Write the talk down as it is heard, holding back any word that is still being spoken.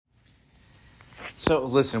So,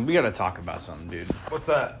 listen, we gotta talk about something, dude. What's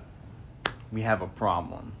that? We have a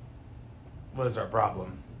problem. What is our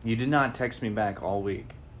problem? You did not text me back all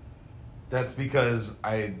week. That's because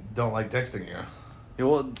I don't like texting you. Yeah,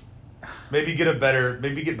 well, Maybe get better at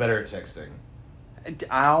texting.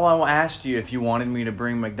 I asked you if you wanted me to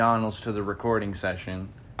bring McDonald's to the recording session.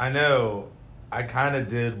 I know. I kind of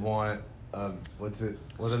did want. What's it?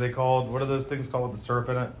 What are they called? What are those things called with the syrup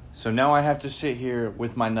in it? So now I have to sit here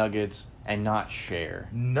with my nuggets and not share.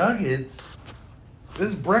 Nuggets? This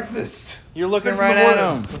is breakfast. You're looking 6 right in the at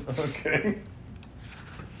morning. them. Okay.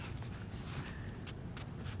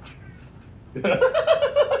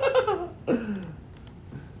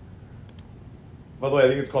 By the way, I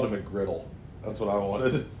think it's called a McGriddle. That's what I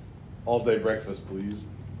wanted. All day breakfast, please.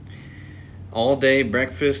 All day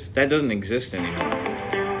breakfast? That doesn't exist anymore.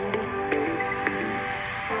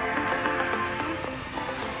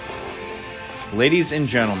 Ladies and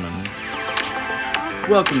gentlemen,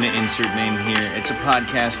 welcome to Insert Name Here. It's a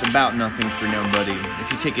podcast about nothing for nobody. If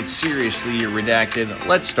you take it seriously, you're redacted.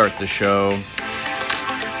 Let's start the show.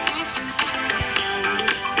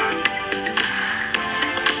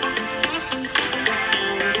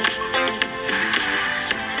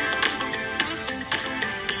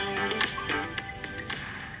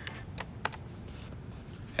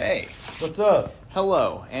 Hey. What's up?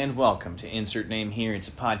 Hello, and welcome to Insert Name Here. It's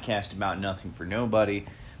a podcast about nothing for nobody.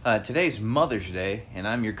 Today's Mother's Day, and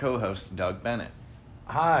I'm your co-host, Doug Bennett.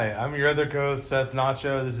 Hi, I'm your other co-host, Seth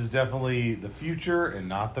Nacho. This is definitely the future and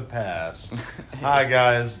not the past. Hi,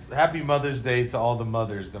 guys. Happy Mother's Day to all the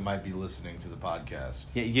mothers that might be listening to the podcast.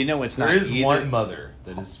 Yeah, you know it's There not is either. one mother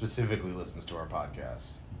that is specifically listens to our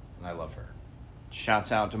podcast, and I love her.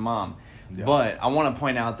 Shouts out to Mom. Yeah. But I want to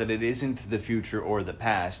point out that it isn't the future or the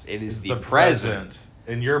past. It is It's the present.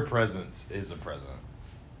 And your presence is a present.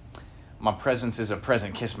 My presence is a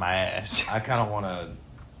present. Kiss my ass. I kind of want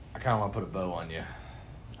to put a bow on you.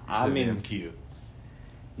 I mean, I'm cute.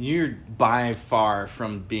 You're by far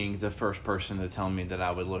from being the first person to tell me that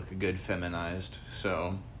I would look good feminized.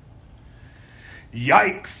 So,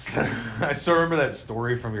 Yikes! I still remember that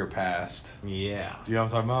story from your past. yeah. Do you know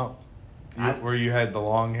what I'm talking about? Where you had the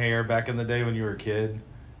long hair back in the day when you were a kid,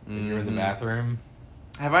 and you were in the bathroom.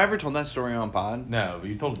 Have I ever told that story on pod? No, but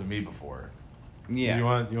you told it to me before. Yeah. You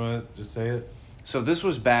want to just say it? So this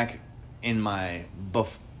was back in my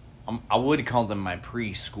I would call them my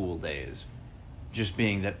preschool days, just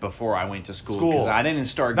being that before I went to school because I didn't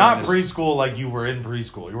start not going preschool like you were in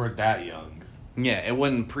preschool. You weren't that young. Yeah, it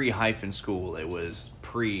wasn't pre-hyphen school. It was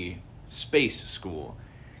pre-space school.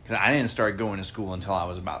 Because I didn't start going to school until I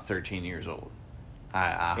was about 13 years old.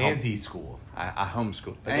 Anti-school. I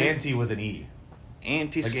homeschooled. Anti with an E.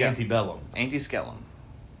 Like antebellum. Anti-skellum.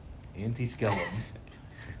 Anti-skellum.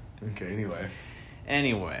 Okay,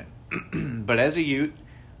 Anyway. But as a youth,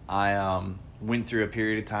 I went through a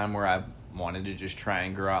period of time where I wanted to just try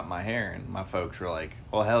and grow out my hair. And my folks were like,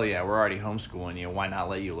 well, hell yeah, we're already homeschooling you. Why not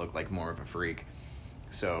let you look like more of a freak?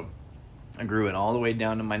 So I grew it all the way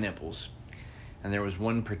down to my nipples. And there was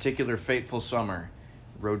one particular fateful summer,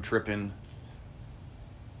 road tripping,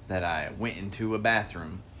 that I went into a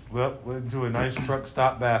bathroom. Well, went into a nice truck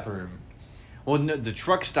stop bathroom. Well, no, the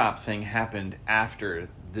truck stop thing happened after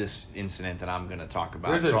this incident that I'm going to talk about.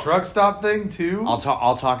 There's a truck stop thing, too?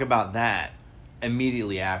 I'll talk about that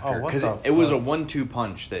immediately after. Because it was a 1-2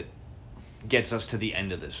 punch that gets us to the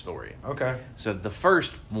end of this story. Okay. So the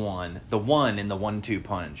first one, the one in the 1-2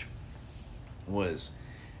 punch, was...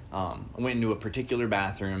 I went into a particular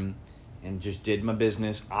bathroom and just did my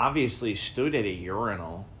business. Obviously stood at a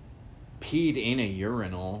urinal. Peed in a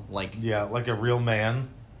urinal. Yeah, like a real man.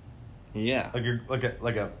 Yeah. Like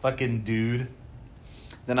a fucking dude.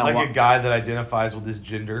 Then a guy that identifies with his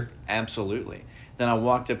gender. Absolutely. Then I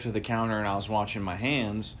walked up to the counter and I was washing my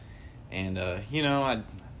hands. And,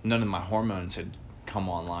 none of my hormones had come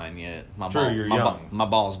online yet. You're young. My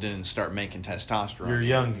balls didn't start making testosterone. You're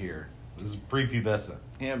young here. This is prepubescent.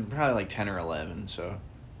 Yeah, probably like 10 or 11, so.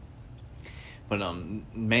 But,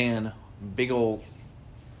 man, big old,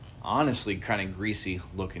 honestly kind of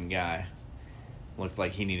greasy-looking guy. Looked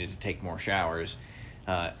like he needed to take more showers.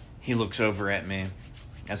 He looks over at me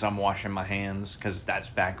as I'm washing my hands, because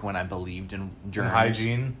that's back when I believed in germs. And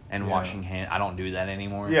hygiene. And washing hands. I don't do that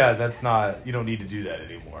anymore. Yeah, that's not, you don't need to do that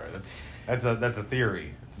anymore. That's a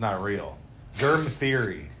theory. It's not real. Germ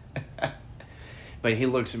theory. But he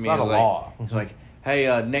looks at me and he's law. He's like, hey,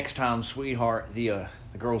 next time, sweetheart, the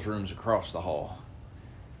girls' room's across the hall.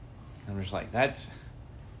 I'm just like, that's...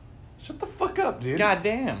 Shut the fuck up, dude. God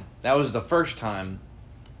damn. That was the first time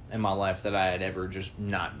in my life that I had ever just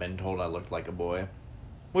not been told I looked like a boy.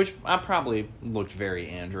 Which I probably looked very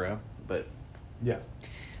andro, but Yeah.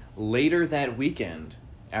 Later that weekend,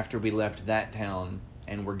 after we left that town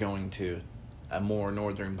and we're going to a more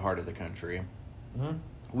northern part of the country,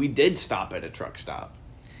 we did stop at a truck stop.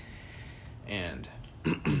 And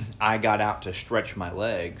I got out to stretch my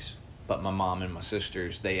legs, but my mom and my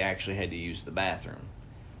sisters, they actually had to use the bathroom.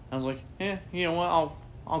 I was like, you know what,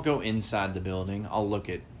 I'll go inside the building. I'll look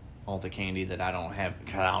at all the candy that I don't have,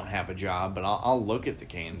 because I don't have a job, but I'll look at the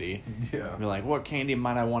candy. Yeah. Be like, what candy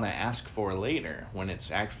might I want to ask for later when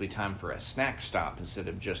it's actually time for a snack stop instead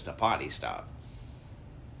of just a potty stop?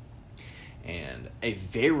 And a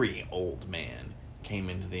very old man came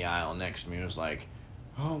into the aisle next to me and was like,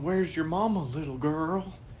 oh, where's your mama, little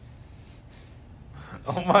girl?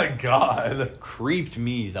 Oh my God. Creeped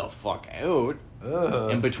me the fuck out. Ugh.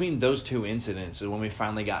 And between those two incidents is when we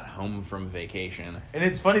finally got home from vacation. And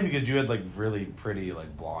it's funny because you had like really pretty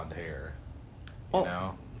like blonde hair. You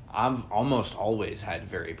know? I've almost always had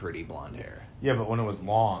very pretty blonde hair. Yeah, but when it was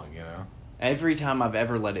long, you know? Every time I've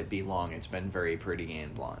ever let it be long, it's been very pretty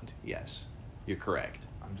and blonde. Yes, you're correct.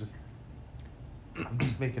 I'm just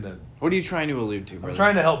making a... What are you trying to allude to, brother? I'm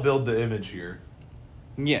trying to help build the image here.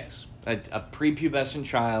 Yes, a prepubescent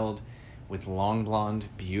child with long blonde,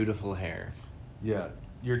 beautiful hair. Yeah,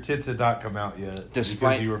 your tits had not come out yet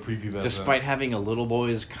because you were prepubescent. Despite having a little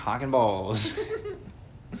boy's cock and balls.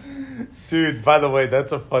 Dude, by the way,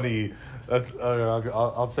 that's a funny...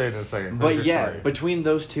 I'll say it in a second. But yeah, story. Between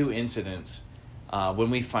those two incidents, when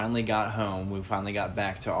we finally got home, we finally got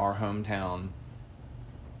back to our hometown.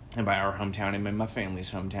 And by our hometown, I mean my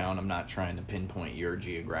family's hometown. I'm not trying to pinpoint your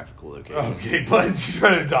geographical location. Okay, but you're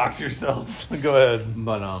trying to dox yourself. Go ahead.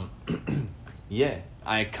 But, yeah,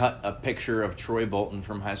 I cut a picture of Troy Bolton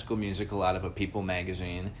from High School Musical out of a People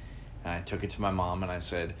magazine. And I took it to my mom and I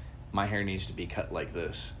said, my hair needs to be cut like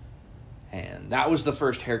this. And that was the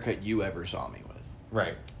first haircut you ever saw me with.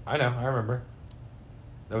 Right. I know. I remember.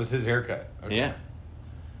 That was his haircut. Okay. Yeah.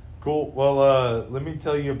 Cool. Well, let me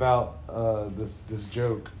tell you about this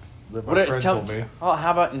joke that my friend told me. Well,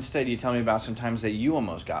 how about instead you tell me about some times that you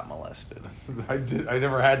almost got molested? I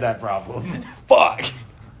never had that problem. Fuck.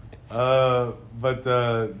 But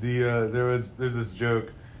there's this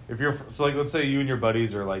joke. If you're like, let's say you and your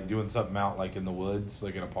buddies are like doing something out like in the woods,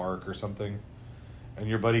 like in a park or something, and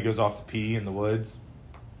your buddy goes off to pee in the woods,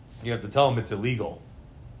 you have to tell him it's illegal.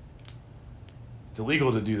 It's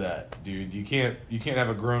illegal to do that, dude. You can't have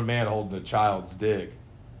a grown man holding a child's dick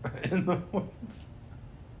in the woods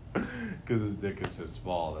because his dick is so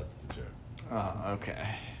small. That's the joke. Oh,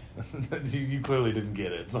 okay. You clearly didn't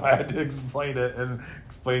get it, so I had to explain it, and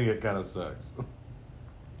explaining it kind of sucks.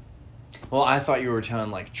 Well, I thought you were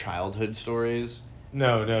telling like childhood stories.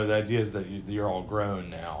 No, the idea is that you're all grown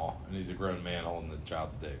now, and he's a grown man holding the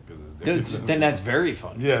child's dick because his dick is so then that's very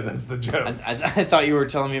funny. Yeah, that's the joke. I thought you were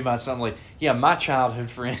telling me about something like, yeah, my childhood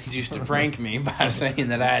friends used to prank me by saying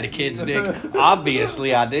that I had a kid's dick.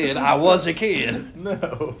 Obviously, I did. I was a kid.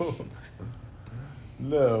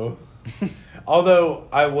 No. Although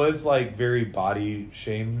I was like very body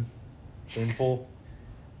shameful.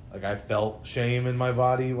 Like I felt shame in my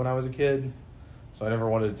body when I was a kid, so I never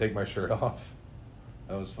wanted to take my shirt off.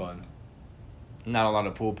 That was fun. Not a lot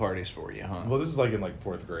of pool parties for you, huh? Well, this was like in like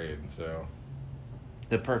 4th grade, so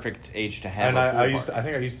the perfect age to have. And I think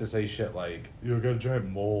I used to say shit like, "You got a giant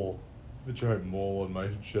mole, on my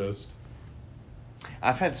chest."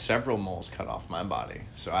 I've had several moles cut off my body,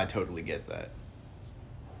 so I totally get that.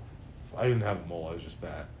 I didn't have a mole. I was just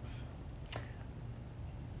fat.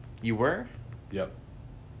 You were? Yep.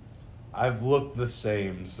 I've looked the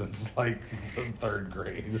same since like the 3rd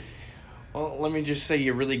grade. Well, let me just say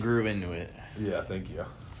you really grew into it. Yeah, thank you.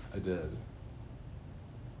 I did.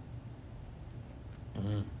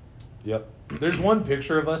 Mm-hmm. Yep. There's one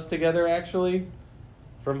picture of us together, actually,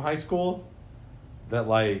 from high school, that,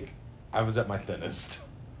 like, I was at my thinnest.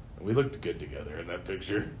 We looked good together in that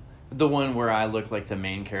picture. The one where I look like the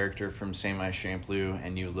main character from Say My Shampoo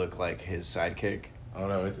and you look like his sidekick? I don't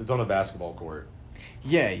know. It's on a basketball court.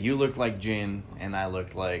 Yeah, you look like Jin and I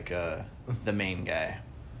look like the main guy.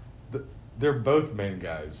 They're both main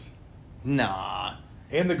guys. Nah.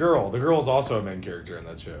 And the girl. The girl's also a main character in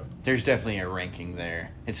that show. There's definitely a ranking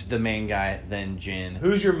there. It's the main guy, then Jin.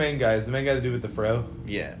 Who's your main guy? Is the main guy the dude with the fro?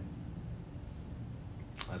 Yeah.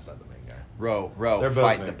 That's not the main guy. Row,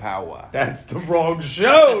 fight the power. That's the wrong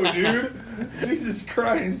show, dude. Jesus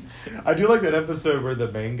Christ. I do like that episode where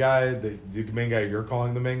the main guy, the main guy you're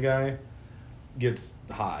calling the main guy, gets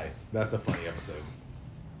high. That's a funny episode.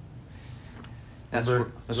 That's what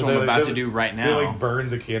I'm about to do right now. They like burn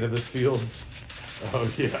the cannabis fields. Oh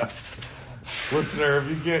yeah, listener, if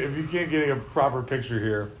you can't get a proper picture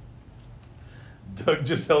here, Doug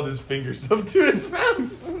just held his fingers up to his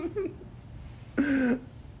mouth.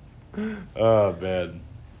 Oh, man.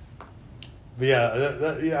 But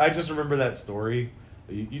yeah, I just remember that story.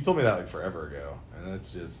 You told me that like forever ago, and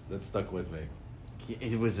that stuck with me.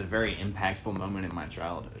 It was a very impactful moment in my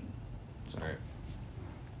childhood. So. Right.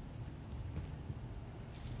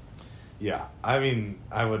 Yeah, I mean,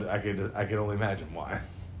 I could only imagine why.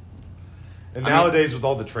 And nowadays, with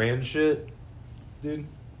all the trans shit, dude.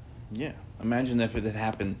 Yeah, imagine if it had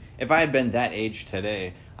happened. If I had been that age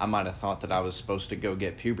today, I might have thought that I was supposed to go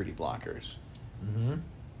get puberty blockers. Mm-hmm.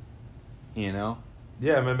 You know?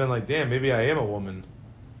 Yeah, I might have been like, damn, maybe I am a woman.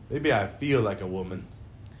 Maybe I feel like a woman.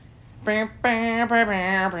 Let's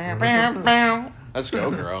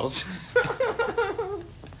go, girls.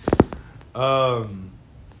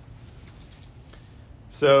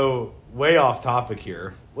 So, way off topic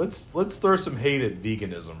here. Let's throw some hate at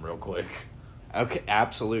veganism real quick. Okay,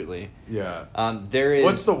 absolutely. Yeah. There is.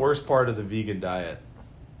 What's the worst part of the vegan diet?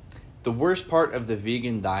 The worst part of the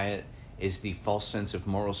vegan diet is the false sense of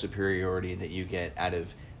moral superiority that you get out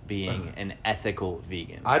of being an ethical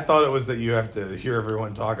vegan. I thought it was that you have to hear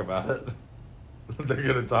everyone talk about it. They're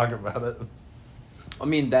going to talk about it. I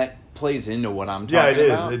mean, that plays into what I'm talking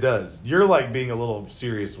about. Yeah, it does. You're like being a little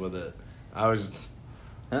serious with it. I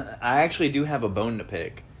actually do have a bone to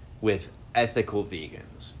pick with ethical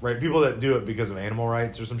vegans. Right, people that do it because of animal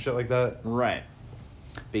rights or some shit like that. Right.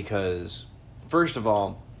 Because, first of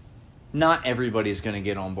all, not everybody's going to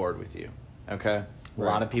get on board with you, okay? Right.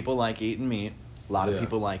 A lot of people like eating meat. A lot of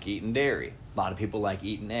people like eating dairy. A lot of people like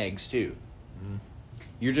eating eggs, too. Mm-hmm.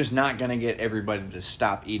 You're just not going to get everybody to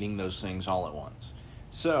stop eating those things all at once.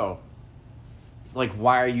 So, like,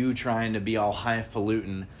 why are you trying to be all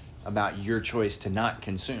highfalutin about your choice to not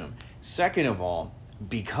consume? Second of all,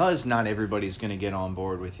 because not everybody's going to get on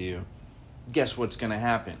board with you, guess what's going to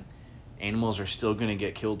happen? Animals are still going to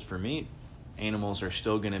get killed for meat. Animals are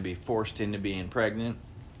still going to be forced into being pregnant,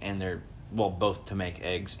 and they're, well, both to make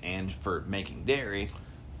eggs and for making dairy.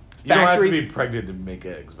 You don't have to be pregnant to make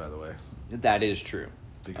eggs, by the way. That is true.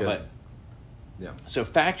 Because, So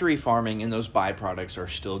factory farming and those byproducts are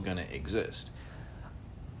still going to exist.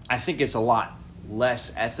 I think it's a lot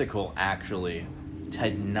less ethical, actually,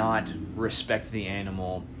 to not respect the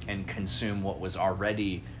animal and consume what was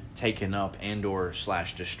already taken up and or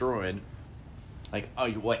 / destroyed. Like, oh,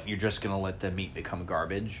 you're just going to let the meat become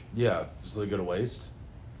garbage? Yeah, just let it go to waste.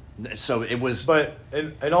 So it was... But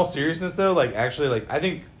in all seriousness, though, like, actually, like, I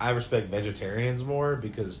think I respect vegetarians more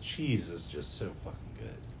because cheese is just so fucking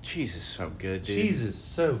good. Cheese is so good, dude. Cheese is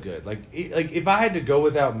so good. Like, if I had to go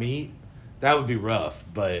without meat, that would be rough.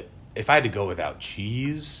 But if I had to go without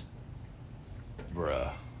cheese,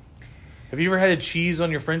 bruh. Have you ever had a cheese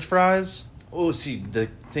on your French fries? Oh, see, the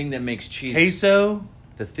thing that makes cheese... Queso?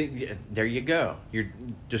 The thing... There you go.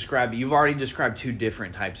 You've already described two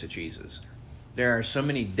different types of cheeses. There are so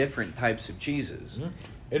many different types of cheeses. Mm-hmm.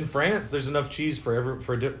 In France, there's enough cheese for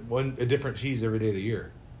a different cheese every day of the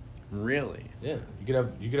year. Really? Yeah,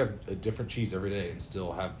 you could have a different cheese every day and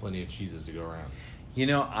still have plenty of cheeses to go around. You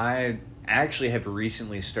know, I actually have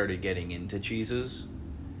recently started getting into cheeses.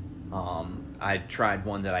 I tried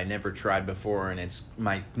one that I never tried before, and it's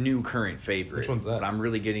my new current favorite. Which one's that? But I'm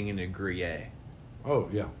really getting into Gruyere. Oh,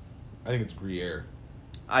 yeah. I think it's Gruyere.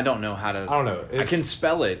 I don't know how to... I don't know. I can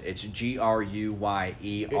spell it. It's Gruyere,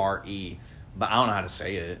 but I don't know how to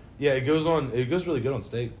say it. Yeah, it goes really good on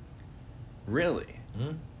steak. Really?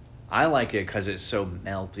 Mm-hmm. I like it because it's so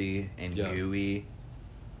melty and gooey.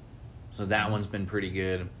 So that one's been pretty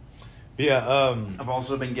good. Yeah, I've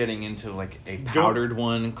also been getting into like a powdered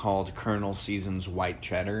one called Colonel Season's White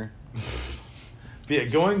Cheddar. Yeah,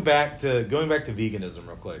 going back to veganism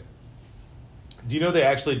real quick. Do you know they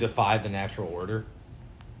actually defy the natural order?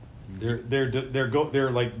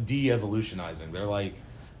 They're like de-evolutionizing. They're like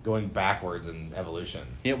going backwards in evolution.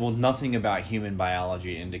 Yeah, well, nothing about human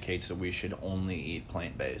biology indicates that we should only eat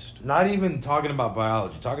plant-based. Not even talking about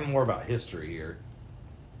biology, talking more about history here.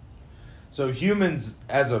 So humans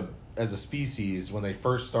as a species, when they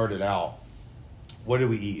first started out, what did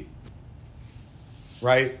we eat?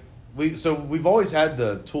 Right? We've always had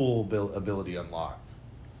the tool ability unlocked,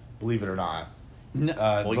 believe it or not. No,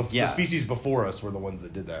 The species before us were the ones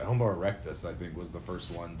that did that. Homo erectus, I think, was the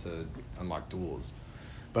first one to unlock tools.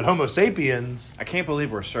 But Homo sapiens... I can't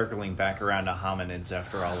believe we're circling back around to hominids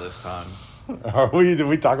after all this time. Did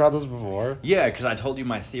we talk about this before? Yeah, because I told you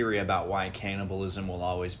my theory about why cannibalism will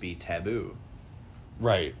always be taboo.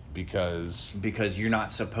 Right, because you're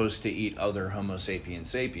not supposed to eat other Homo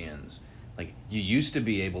sapiens. like, you used to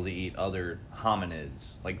be able to eat other hominids.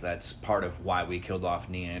 Like, that's part of why we killed off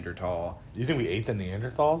Neanderthal. You think we ate the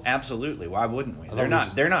Neanderthals? Absolutely. Why wouldn't we?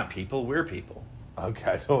 thought They're not people. We're people.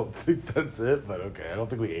 Okay, I don't think that's it, but okay. I don't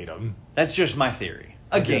think we ate them. That's just my theory.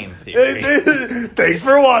 A game theory. Thanks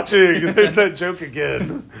for watching. There's that joke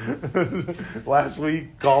again. Last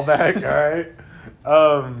week, callback, all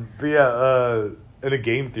right? But yeah, in a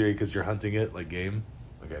game theory, because you're hunting it like game.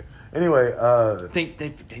 Okay. Anyway.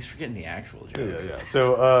 Thanks for getting the actual joke. Yeah.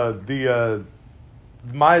 So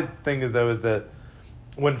my thing is that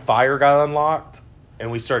when fire got unlocked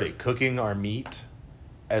and we started cooking our meat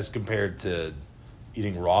as compared to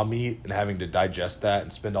eating raw meat and having to digest that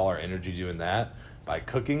and spend all our energy doing that, by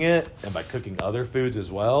cooking it and by cooking other foods as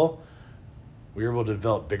well, we were able to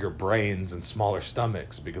develop bigger brains and smaller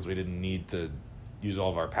stomachs because we didn't need to use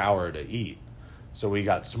all of our power to eat. So we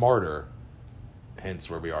got smarter, hence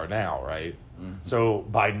where we are now, right? Mm-hmm. So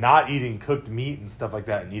by not eating cooked meat and stuff like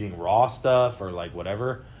that and eating raw stuff or like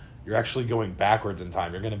whatever, you're actually going backwards in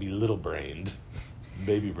time. You're going to be little brained,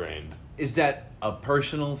 baby brained. Is that a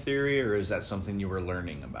personal theory, or is that something you were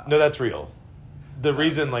learning about? No, that's real. The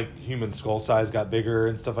reason like human skull size got bigger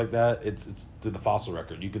and stuff like that, it's to the fossil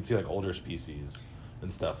record. You can see like older species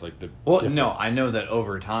and stuff like the. Well, difference. no, I know that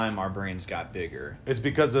over time our brains got bigger. It's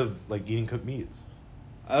because of like eating cooked meats.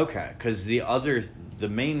 Okay, because the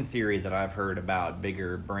main theory that I've heard about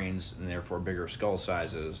bigger brains and therefore bigger skull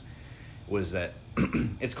sizes was that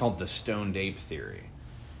it's called the stoned ape theory,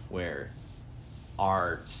 where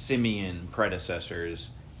our simian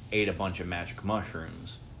predecessors ate a bunch of magic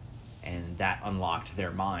mushrooms, and that unlocked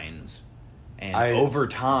their minds, and over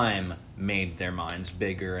time made their minds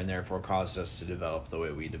bigger, and therefore caused us to develop the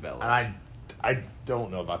way we develop. And I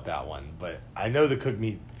don't know about that one, but I know the cooked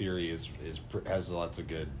meat theory has lots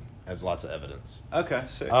of evidence. Okay,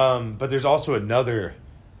 sick. But there's also another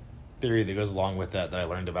theory that goes along with that I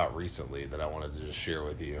learned about recently that I wanted to just share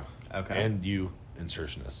with you. Okay. And you,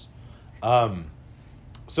 Instertionists.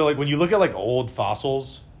 So like when you look at like old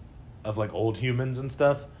fossils of like old humans and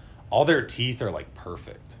stuff, all their teeth are like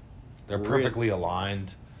perfect. They're perfectly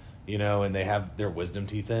aligned, and they have their wisdom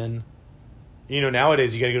teeth in.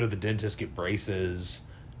 Nowadays you got to go to the dentist, get braces,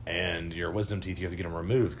 and your wisdom teeth, you have to get them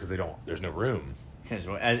removed because there's no room. Because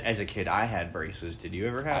as a kid, I had braces. Did you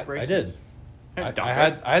ever have braces? I did. Hey, I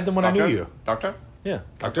had them when I knew you. Doctor? Yeah.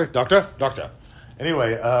 Doctor.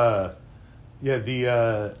 Anyway,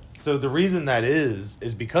 so the reason that is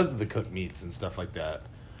because of the cooked meats and stuff like that.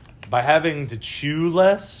 By having to chew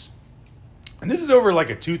less, and this is over like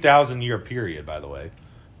a 2,000-year period, by the way.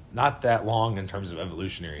 Not that long in terms of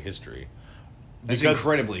evolutionary history. It's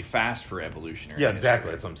incredibly fast for evolutionary history.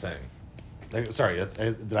 Exactly. That's what I'm saying. Sorry,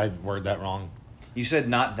 did I word that wrong? You said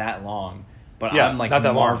not that long, but yeah, I'm like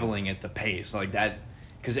marveling at the pace. Like that,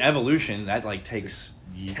 because evolution, that like takes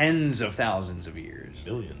tens of thousands of years.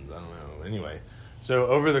 Billions, I don't know. Anyway, so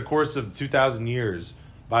over the course of 2,000 years,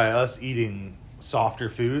 by us eating softer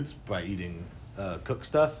foods, by eating cooked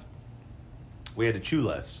stuff, we had to chew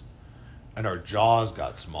less, and our jaws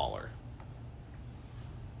got smaller.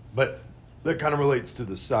 But that kind of relates to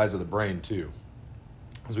the size of the brain too,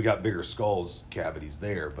 because we got bigger skulls cavities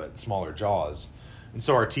there, but smaller jaws, and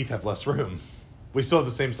so our teeth have less room. We still have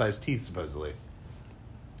the same size teeth supposedly,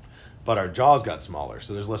 but our jaws got smaller,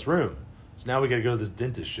 so there's less room. So now we got to go to this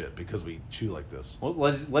dentist shit because we chew like this. Well,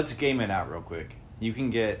 let's game it out real quick. You can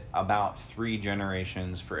get about 3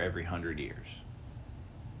 generations for every 100 years.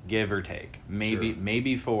 Give or take.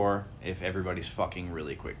 Maybe 4 if everybody's fucking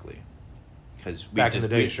really quickly. Because back in the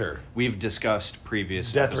day, sure. We've discussed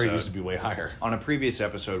previous death rate used to be way higher. On a previous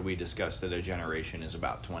episode, we discussed that a generation is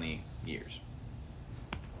about 20 years.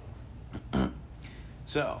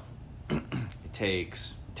 So, it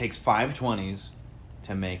takes 5 20s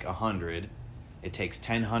to make 100. It takes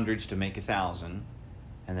 10 hundreds to make 1,000.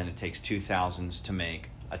 And then it takes 2 thousands to make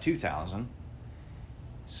a 2,000.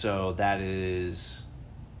 So that is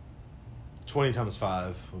 20 times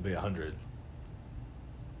 5 would be 100.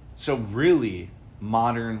 So really,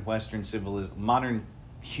 modern modern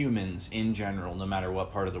humans in general, no matter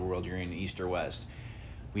what part of the world you're in, east or west,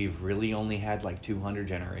 we've really only had like 200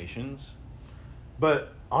 generations.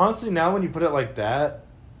 But honestly, now when you put it like that,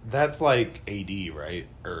 that's like AD, right?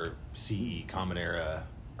 Or CE, Common Era.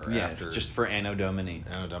 Or after, just for Anno Domini.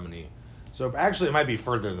 Anno Domini. So actually, it might be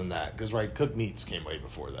further than that because cooked meats came way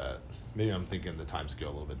before that. Maybe I'm thinking the time scale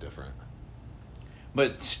a little bit different.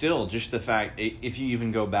 But still, just the fact, if you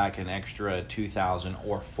even go back an extra 2,000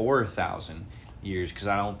 or 4,000 years, because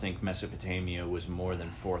I don't think Mesopotamia was more than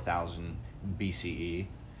 4,000 BCE.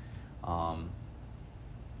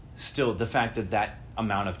 Still, the fact that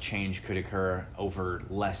amount of change could occur over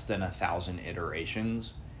less than 1,000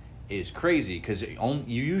 iterations is crazy, because you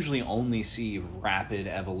usually only see rapid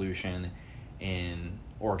evolution in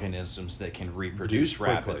organisms that can reproduce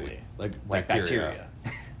rapidly, like bacteria.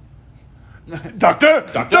 Doctor.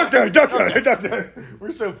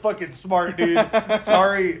 We're so fucking smart, dude.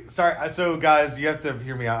 Sorry. So, guys, you have to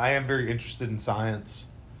hear me out. I am very interested in science.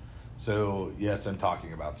 So, yes, I'm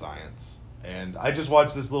talking about science. And I just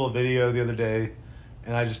watched this little video the other day,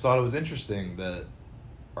 and I just thought it was interesting that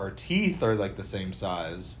our teeth are like the same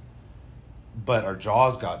size, but our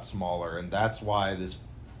jaws got smaller, and that's why this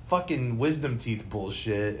fucking wisdom teeth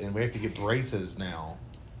bullshit, and we have to get braces now.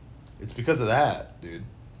 It's because of that, dude.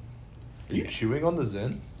 Are you chewing on the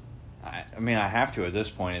Zen? I mean, I have to at this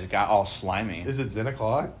point. It's got all slimy. Is it Zen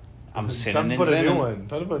o'clock? I'm sitting Time to in put Zen. a new one.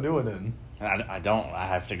 Time to put a new one in. I don't. I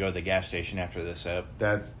have to go to the gas station after this up.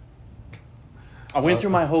 That's... I went through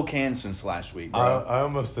my whole can since last week, bro. I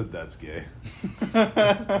almost said that's gay.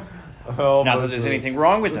 Not that there's anything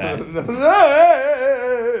wrong with that.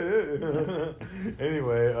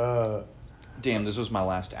 Anyway, Damn, this was my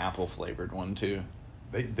last apple-flavored one, too.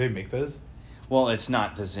 They make those? Well, it's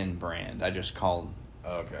not the Zen brand. I just called...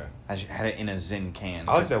 Oh, okay. I had it in a Zen can.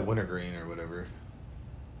 I like that wintergreen or whatever.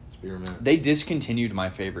 Spearmint. They discontinued my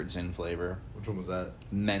favorite Zen flavor. Which one was that?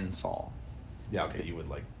 Menthol. Yeah, okay, you would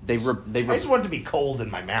like... I just want it to be cold in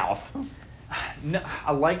my mouth. No,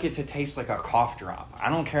 I like it to taste like a cough drop. I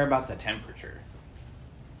don't care about the temperature.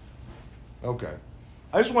 Okay.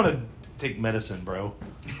 I just want to take medicine, bro.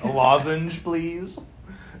 A lozenge, please.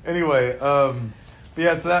 Anyway, but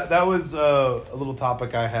yeah, so that was a little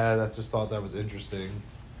topic I had. I just thought that was interesting.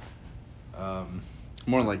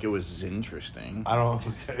 More like it was interesting. I don't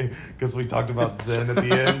know, okay, because we talked about Zen at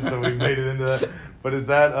the end, so we made it into that. But is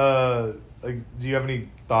that, like, do you have any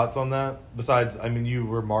thoughts on that? Besides, I mean, you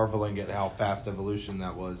were marveling at how fast evolution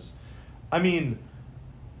that was. I mean,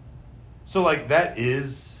 so, like, that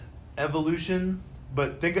is evolution,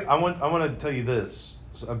 but I want to tell you this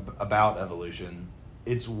about evolution.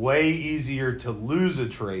 It's way easier to lose a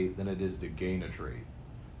trait than it is to gain a trait.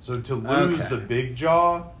 So to lose the big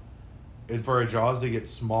jaw and for our jaws to get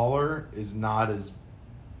smaller is not as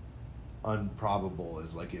improbable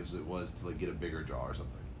as like if it was to like get a bigger jaw or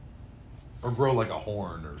something, or grow like a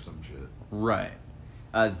horn or some shit. Right.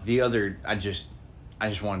 I just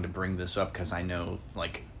wanted to bring this up because I know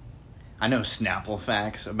Snapple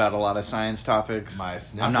facts about a lot of science topics. My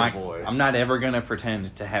Snapple boy. I'm not ever gonna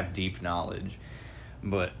pretend to have deep knowledge,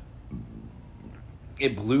 but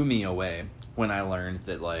it blew me away when I learned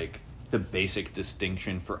that like the basic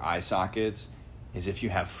distinction for eye sockets is if you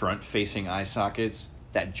have front-facing eye sockets,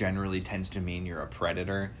 that generally tends to mean you're a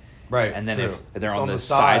predator. Right. And then true. if they're on the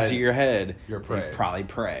sides of your head, you're prey. You're probably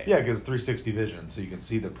prey. Yeah, because 360 vision, so you can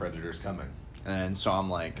see the predators coming. And so I'm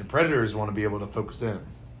like... And predators want to be able to focus in.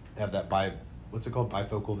 Have that what's it called?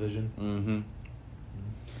 Bifocal vision? Mm-hmm.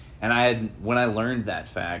 And when I learned that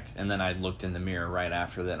fact, and then I looked in the mirror right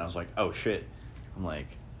after that, and I was like, oh shit. I'm like...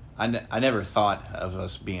 I never thought of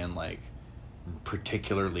us being, like,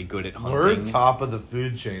 particularly good at hunting. We're top of the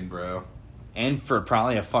food chain, bro. And for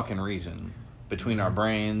probably a fucking reason. Between our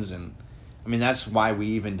brains and... I mean, that's why we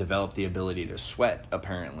even developed the ability to sweat,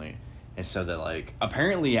 apparently. And so that, like...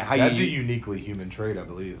 Apparently, That's a uniquely human trait, I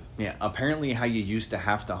believe. Yeah, apparently how you used to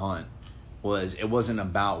have to hunt was... It wasn't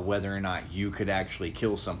about whether or not you could actually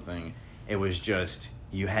kill something. It was just...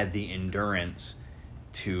 You had the endurance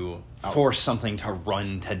to force something to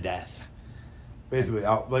run to death. Basically,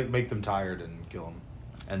 make them tired and kill them.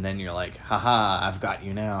 And then you're like, haha, I've got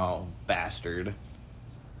you now, bastard.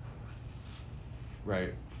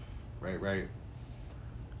 Right.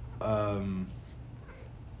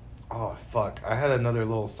 Oh, fuck. I had another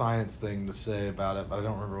little science thing to say about it, but I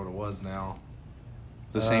don't remember what it was now.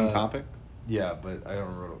 The same topic? Yeah, but I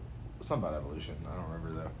don't remember. Something about evolution. I don't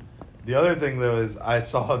remember, though. The other thing, though, is I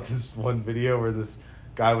saw this one video where this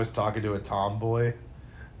guy was talking to a tomboy.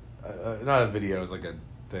 Not a video, it was like a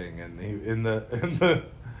thing, and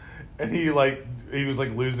he was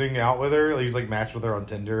like losing out with her. He was like matched with her on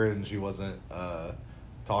Tinder, and she wasn't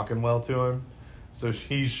talking well to him. So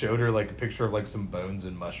he showed her like a picture of like some bones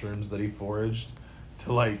and mushrooms that he foraged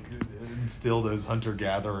to like instill those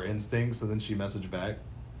hunter-gatherer instincts, and then she messaged back.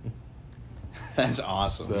 That's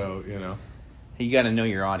awesome. So, you know. You got to know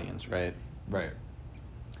your audience, right? Right.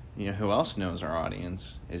 You know who else knows our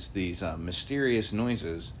audience is these mysterious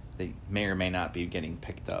noises that may or may not be getting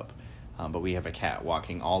picked up. But we have a cat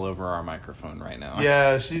walking all over our microphone right now.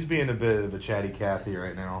 Yeah, she's being a bit of a chatty Cathy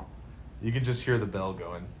right now. You can just hear the bell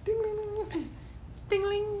going. Ding-ling.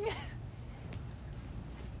 Ding-ling.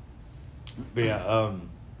 But yeah,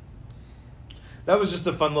 That was just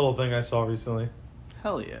a fun little thing I saw recently.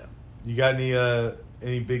 Hell yeah. You got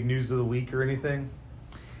any big news of the week or anything?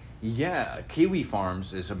 Yeah, Kiwi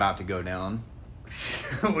Farms is about to go down.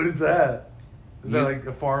 What is that? Is that like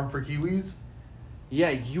a farm for kiwis? Yeah,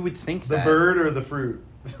 you would think The that. bird or the fruit?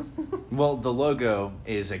 Well, the logo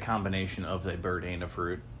is a combination of a bird and a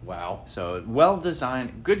fruit. Wow. So, well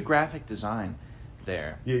designed, good graphic design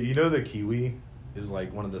there. Yeah, you know the kiwi is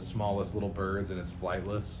like one of the smallest little birds and it's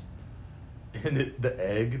flightless. And the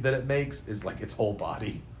egg that it makes is like its whole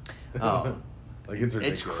body. Oh. Like it's ridiculous.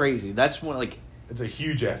 It's crazy. That's one, like... It's a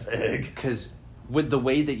huge ass egg. Because with the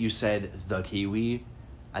way that you said the kiwi,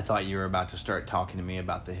 I thought you were about to start talking to me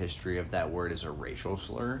about the history of that word as a racial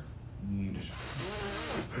slur.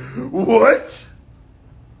 What?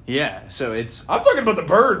 Yeah, so it's... I'm talking about the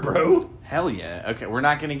bird, bro. Hell yeah. Okay, we're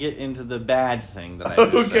not going to get into the bad thing that I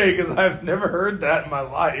just said. Okay, because I've never heard that in my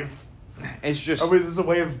life. It's just... Oh, wait, is this a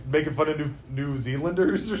way of making fun of New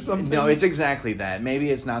Zealanders or something? No, it's exactly that.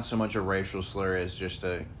 Maybe it's not so much a racial slur as just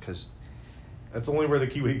a... Because... That's only where the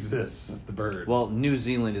kiwi exists, is the bird. Well, New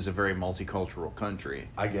Zealand is a very multicultural country.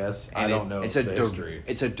 I guess. And I don't know it's the history.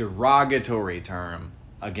 It's a derogatory term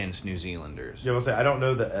against New Zealanders. Yeah, I'll say, I don't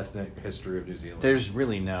know the ethnic history of New Zealand. There's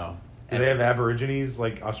really no... Do they have Aborigines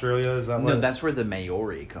like Australia? Is that No, what? that's where the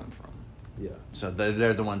Maori come from. Yeah. So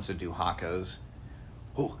they're the ones that do hakas.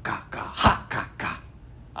 Oh, ka, ka, ha, ka, ka.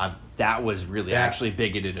 That was really actually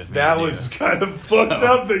bigoted of me. That to do. was kind of fucked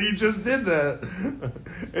up that you just did that.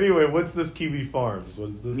 Anyway, what's this Kiwi Farms? What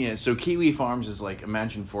is this? Yeah, so Kiwi Farms is like,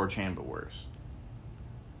 imagine 4chan, but worse.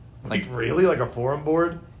 Like really? Like a forum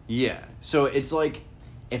board? Yeah. So it's like,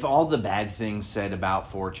 if all the bad things said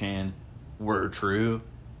about 4chan were true,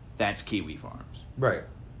 that's Kiwi Farms. Right.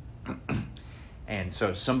 And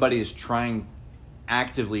so somebody is trying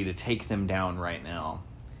actively to take them down right now.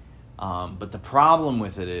 But the problem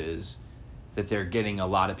with it is that they're getting a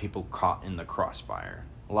lot of people caught in the crossfire.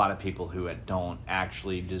 A lot of people who don't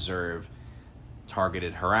actually deserve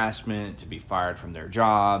targeted harassment, to be fired from their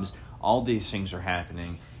jobs. All these things are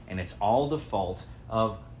happening, and it's all the fault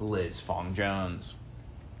of Liz Fong Jones.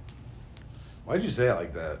 Why did you say it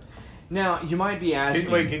like that? Now, you might be asking...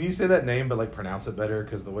 Can you say that name but like pronounce it better?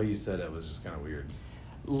 Because the way you said it was just kind of weird.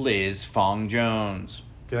 Liz Fong Jones.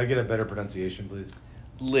 Can I get a better pronunciation, please?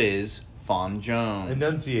 Liz Fong Jones.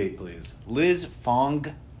 Enunciate, please. Liz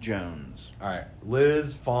Fong Jones. All right.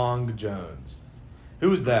 Liz Fong Jones.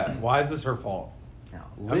 Who is that? Why is this her fault? Now,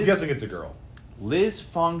 I'm guessing it's a girl. Liz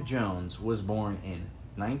Fong Jones was born in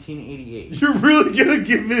 1988. You're really going to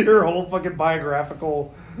give me her whole fucking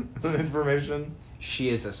biographical information? She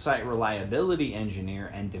is a site reliability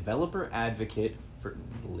engineer and developer advocate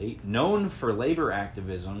known for labor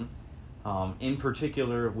activism, in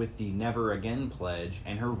particular with the Never Again pledge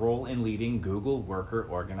and her role in leading Google worker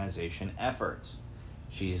organization efforts.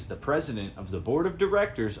 She is the president of the board of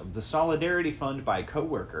directors of the Solidarity Fund by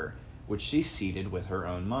Coworker, which she seeded with her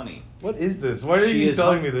own money. What is this? Why are you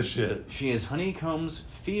telling me this shit? She is Honeycomb's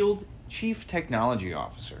field chief technology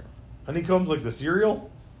officer. Honeycomb's like the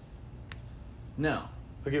cereal? No.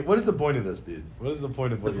 Okay, what is the point of this, dude? What is the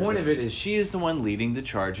point of what The point of it is she is the one leading the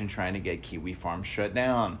charge in trying to get Kiwi Farms shut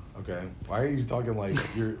down. Okay. Why are you talking like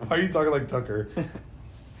Tucker?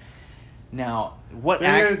 Now,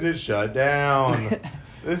 It's shut down.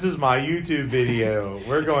 This is my YouTube video.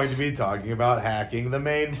 We're going to be talking about hacking the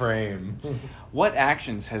mainframe. What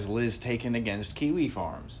actions has Liz taken against Kiwi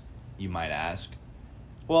Farms, you might ask?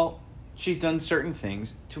 Well, she's done certain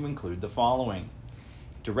things to include the following.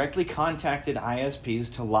 Directly contacted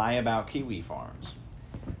ISPs to lie about Kiwi Farms.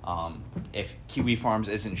 If Kiwi Farms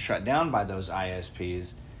isn't shut down by those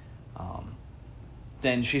ISPs,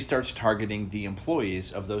 then she starts targeting the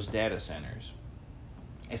employees of those data centers.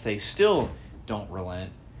 If they still don't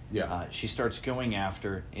relent, she starts going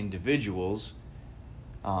after individuals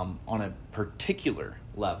on a particular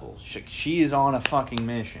level. She is on a fucking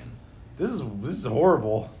mission. This is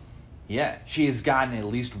horrible. Yeah, she has gotten at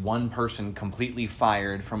least one person completely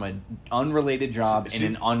fired from an unrelated job in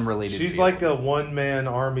an unrelated She's field. like a one-man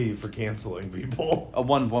army for canceling people. A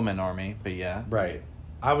one-woman army, but yeah. Right.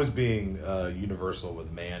 I was being universal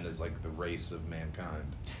with man as like the race of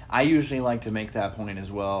mankind. I usually like to make that point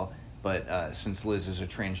as well, but since Liz is a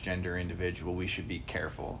transgender individual, we should be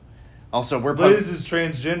careful. Also, Liz is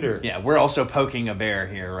transgender. Yeah, we're also poking a bear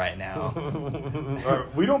here right now.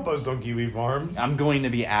 We don't post on Kiwi Farms. I'm going to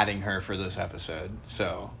be adding her for this episode,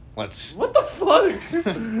 so let's... What the fuck?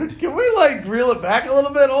 Can we like reel it back a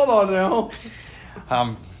little bit? Hold on now.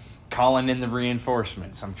 I'm calling in the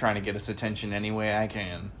reinforcements. I'm trying to get us attention any way I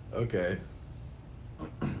can. Okay.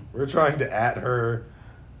 We're trying to at her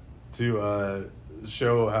to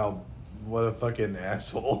show how what a fucking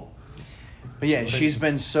asshole. But yeah, she's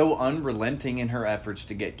been so unrelenting in her efforts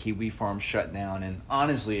to get Kiwi Farms shut down, and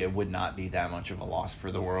honestly, it would not be that much of a loss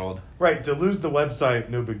for the world. Right, to lose the website,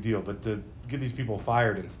 no big deal, but to get these people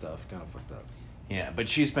fired and stuff, kind of fucked up. Yeah, but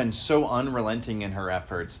she's been so unrelenting in her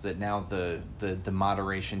efforts that now the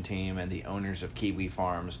moderation team and the owners of Kiwi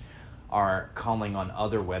Farms are calling on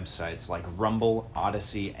other websites like Rumble,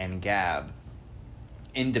 Odyssey, and Gab,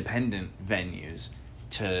 independent venues,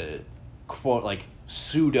 to quote like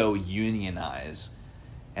pseudo-unionize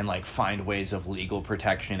and like find ways of legal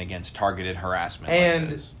protection against targeted harassment. And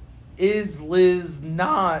like this. Is Liz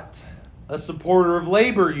not a supporter of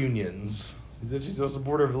labor unions? She said she's a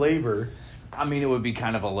supporter of labor. I mean, it would be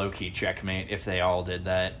kind of a low-key checkmate if they all did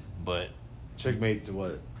that, but... Checkmate to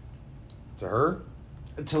what? To her?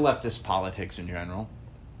 To leftist politics in general.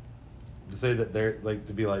 To say that they're, like,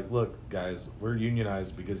 to be like, look, guys, we're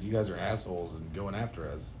unionized because you guys are assholes and going after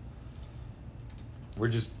us. We're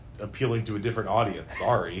just appealing to a different audience,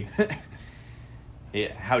 sorry.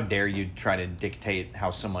 Yeah, how dare you try to dictate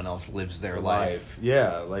how someone else lives their life?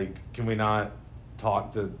 Yeah, like, can we not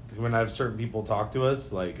have certain people talk to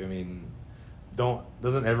us? Like, I mean...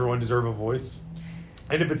 Doesn't everyone deserve a voice?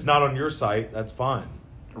 And if it's not on your site, that's fine.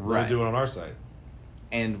 Right. We'll do it on our site.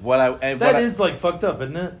 And that is like fucked up,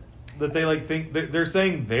 isn't it? That they like think they're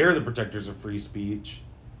saying they're the protectors of free speech.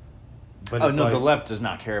 But the left does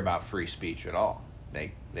not care about free speech at all.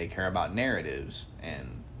 They care about narratives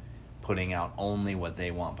and putting out only what they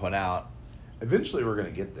want put out. Eventually, we're going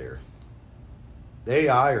to get there. The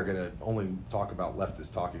AI are going to only talk about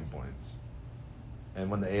leftist talking points. And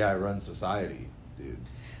when the AI runs society, dude.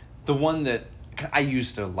 The one that I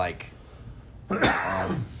used to like...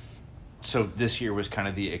 so this year was kind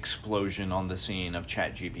of the explosion on the scene of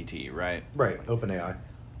ChatGPT, right? Right, OpenAI.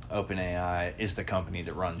 OpenAI is the company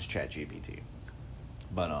that runs ChatGPT.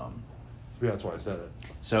 But, yeah, that's why I said it.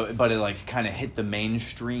 So, but it like kind of hit the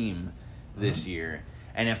mainstream this year.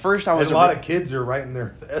 And at first I was... And a lot of kids are writing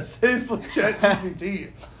their essays with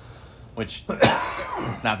ChatGPT. Which,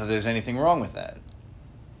 not that there's anything wrong with that.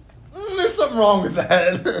 There's something wrong with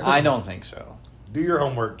that. I don't think so. Do your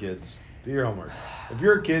homework, kids. Do your homework. If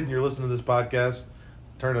you're a kid and you're listening to this podcast,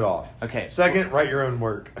 turn it off. Okay. Second, write your own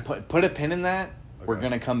work. Put a pin in that. Okay. We're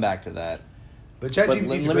going to come back to that. But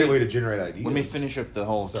ChatGPT is a great way to generate ideas. Let me finish up the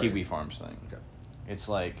whole Kiwi Farms thing. Okay. It's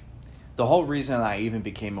like, the whole reason I even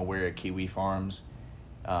became aware of Kiwi Farms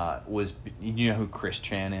was, you know who Chris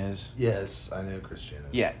Chan is? Yes, I know who Chris Chan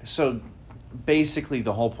is. Yeah, so basically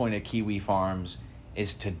the whole point of Kiwi Farms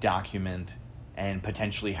is to document and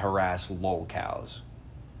potentially harass lol cows.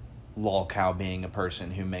 Lol cow being a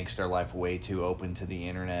person who makes their life way too open to the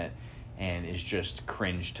internet and is just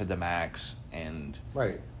cringe to the max and...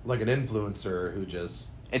 Right, like an influencer who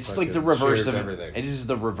just... It's like the reverse of everything. It is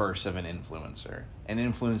the reverse of an influencer. An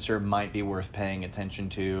influencer might be worth paying attention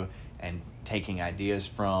to and taking ideas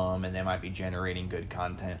from, and they might be generating good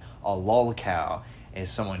content. A lol cow is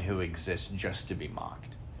someone who exists just to be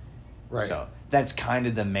mocked. Right. So that's kind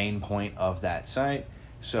of the main point of that site.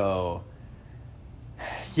 So,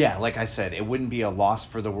 yeah, like I said, it wouldn't be a loss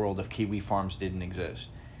for the world if Kiwi Farms didn't exist.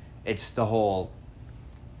 It's the whole...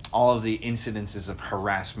 all of the incidences of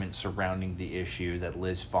harassment surrounding the issue that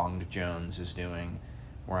Liz Fong-Jones is doing,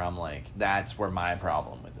 where I'm like, that's where my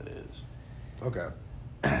problem with it is. Okay.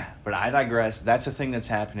 But I digress. That's a thing that's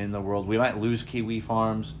happening in the world. We might lose Kiwi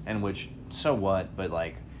Farms, and which, so what? But,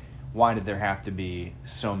 like, why did there have to be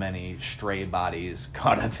so many stray bodies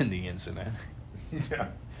caught up in the incident? Yeah.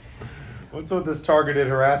 What's with this targeted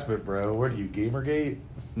harassment, bro? What are you, Gamergate?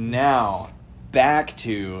 Now, back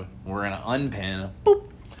to, we're going to unpin. Boop.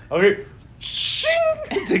 Okay. Shing!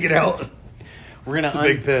 Take it out. We're gonna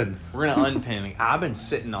big pin. We're gonna unpin. I've been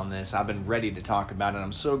sitting on this. I've been ready to talk about it.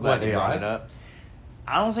 I'm so glad you brought it up.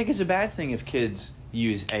 I don't think it's a bad thing if kids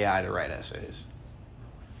use AI to write essays.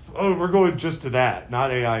 Oh, we're going just to that,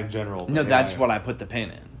 not AI in general. No, that's what I put the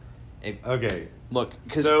pin in. Okay. Look,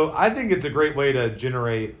 so I think it's a great way to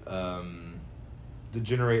generate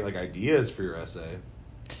like ideas for your essay.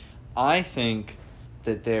 I think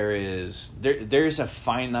that there's a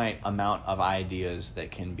finite amount of ideas that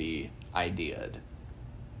can be ideated.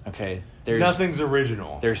 Okay? Nothing's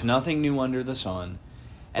original. There's nothing new under the sun.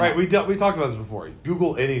 And right, we talked about this before.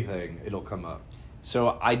 Google anything, it'll come up.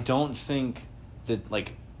 So I don't think that,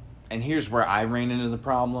 like, and here's where I ran into the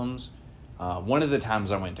problems. One of the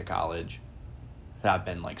times I went to college, I've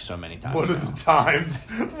been like so many times. One of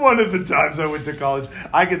the times I went to college.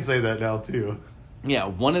 I can say that now too. Yeah,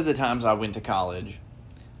 one of the times I went to college,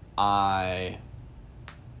 in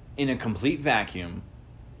a complete vacuum,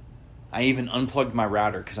 I even unplugged my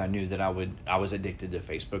router because I knew that I was addicted to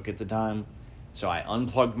Facebook at the time. So I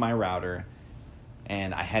unplugged my router,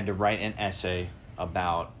 and I had to write an essay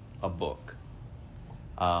about a book.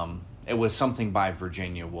 It was something by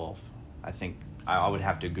Virginia Woolf. I think I would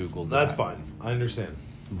have to Google that. That's fine. I understand.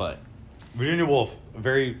 But Virginia Woolf, a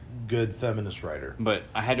very good feminist writer. But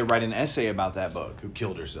I had to write an essay about that book. Who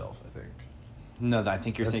killed herself, I think. No, I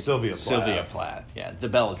think you're That's thinking Sylvia Plath. Sylvia Plath. Yeah, The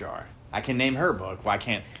Bell Jar. I can name her book. Why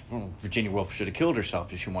can't Virginia Woolf should have killed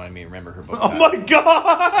herself if she wanted me to remember her book? Oh my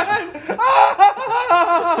god!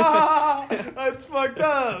 That's fucked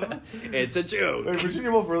up. It's a joke. Wait,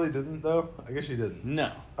 Virginia Woolf really didn't, though? I guess she didn't.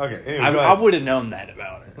 No. Okay, anyway, I would have known that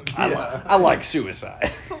about her. Yeah. I like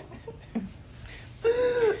suicide.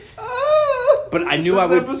 But I knew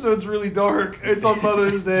this episode's really dark. It's on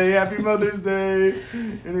Mother's Day. Happy Mother's Day.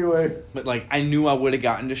 Anyway. But, I knew I would have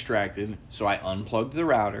gotten distracted, so I unplugged the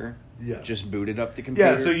router. Yeah. Just booted up the computer.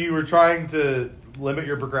 Yeah, so you were trying to limit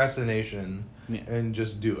your procrastination and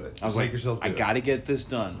just do it. Just I was make yourself do I it. got to get this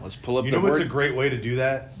done. Let's pull up You the know what's Word. a great way to do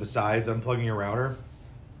that besides unplugging your router?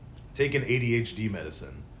 Take an ADHD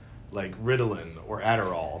medicine. Like Ritalin or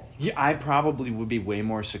Adderall. Yeah, I probably would be way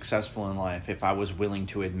more successful in life if I was willing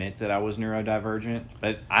to admit that I was neurodivergent.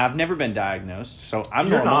 But I've never been diagnosed, so I'm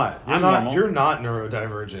You're normal. not. Normal. You're not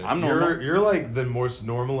neurodivergent. I'm normal. You're like the most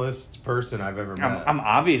normalist person I've ever met. I'm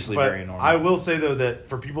obviously but very normal. I will say though that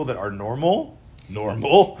for people that are normal,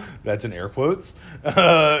 that's in air quotes,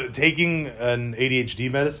 taking an ADHD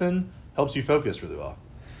medicine helps you focus really well.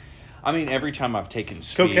 I mean, every time I've taken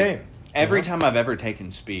speed, Cocaine. Every time I've ever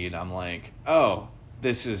taken speed, I'm like, oh,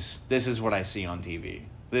 this is what I see on TV.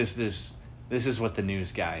 This is what the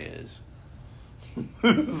news guy is.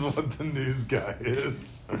 This is what the news guy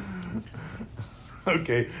is.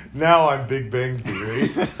 Okay, now I'm Big Bang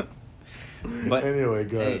Theory. But anyway,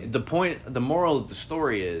 go ahead. The moral of the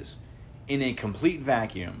story is, in a complete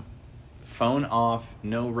vacuum, phone off,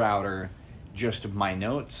 no router, just my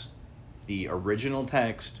notes, the original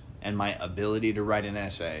text, and my ability to write an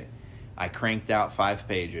essay, I cranked out 5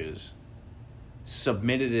 pages,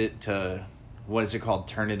 submitted it to, what is it called,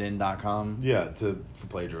 turnitin.com? Yeah, for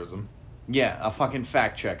plagiarism. Yeah, a fucking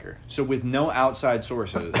fact checker. So with no outside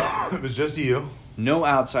sources. It was just you. No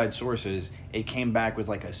outside sources, it came back with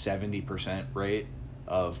like a 70% rate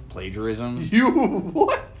of plagiarism. You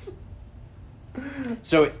what?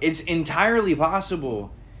 So it's entirely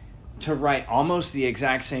possible to write almost the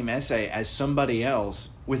exact same essay as somebody else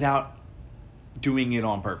without doing it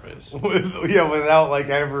on purpose. Without like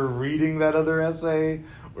ever reading that other essay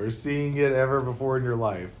or seeing it ever before in your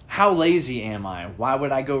life. How lazy am I? Why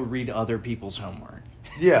would I go read other people's homework?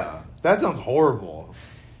 Yeah, that sounds horrible.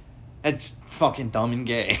 It's fucking dumb and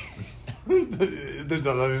gay. There's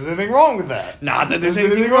anything wrong with that. Not that there's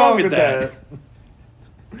anything wrong with that.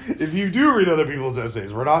 If you do read other people's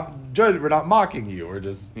essays, we're not mocking you. We're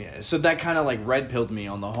just... Yeah, so that kind of like red-pilled me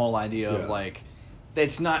on the whole idea of like,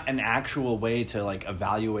 it's not an actual way to like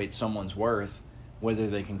evaluate someone's worth, whether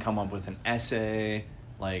they can come up with an essay,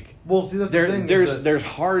 like... Well, see, that's the thing. There's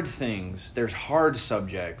hard things, there's hard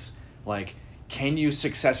subjects, like, can you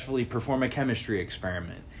successfully perform a chemistry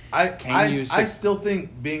experiment? I still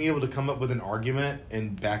think being able to come up with an argument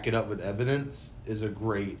and back it up with evidence is a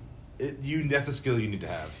great... that's a skill you need to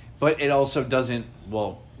have. But it also doesn't...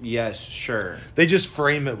 Well, yes, sure. They just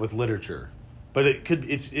frame it with literature. But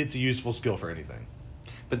it's a useful skill for anything.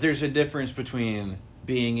 But there's a difference between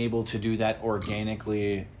being able to do that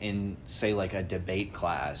organically in, say, like a debate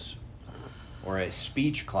class or a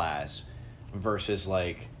speech class versus,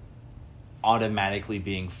 like, automatically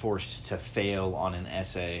being forced to fail on an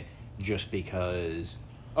essay just because,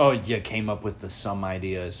 oh, you came up with the same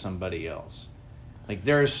idea as somebody else. Like,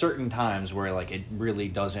 there are certain times where, like, it really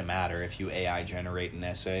doesn't matter if you AI generate an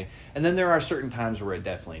essay. And then there are certain times where it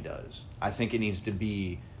definitely does. I think it needs to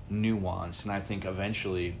be nuanced. And I think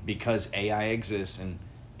eventually, because AI exists and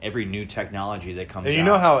every new technology that comes out... And you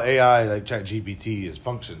know how AI, like ChatGPT,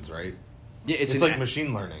 functions, right? Yeah, it's like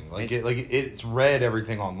machine learning. It's read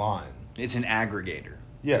everything online. It's an aggregator.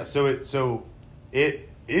 Yeah, so it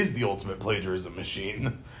is the ultimate plagiarism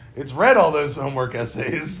machine. It's read all those homework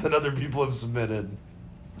essays that other people have submitted.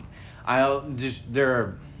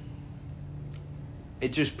 It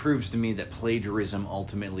just proves to me that plagiarism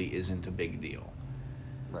ultimately isn't a big deal.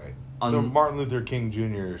 Right. So Martin Luther King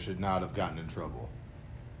Jr. should not have gotten in trouble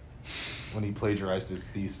when he plagiarized his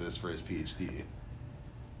thesis for his PhD.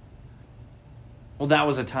 Well, that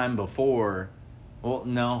was a time before... Well,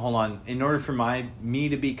 no, hold on. In order for me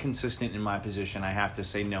to be consistent in my position, I have to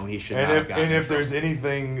say no, he should not have gotten in trouble. And if there's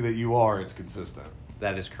anything that you are, it's consistent.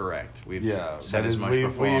 That is correct. We've said that as is, much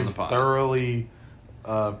before on the we've pod. thoroughly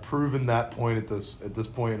proven that point at this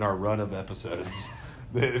point in our run of episodes.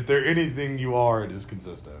 That if there anything you are, it is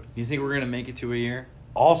consistent. You think we're gonna make it to a year?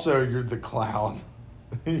 Also, you're the clown.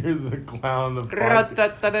 You're the clown of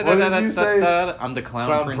podcasting. What did you say? I'm the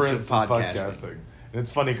clown prince of podcasting. And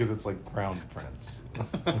it's funny because it's like Crown Prince.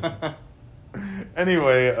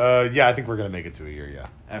 Anyway, yeah, I think we're gonna make it to a year. Yeah.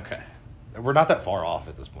 Okay. We're not that far off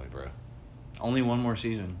at this point, bro. Only one more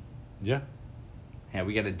season. Yeah. Yeah,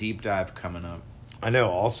 we got a deep dive coming up. I know.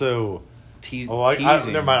 Also, teasing.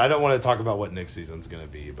 Never mind. I don't want to talk about what next season's gonna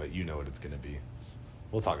be, but you know what it's gonna be.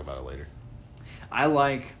 We'll talk about it later. I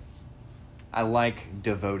like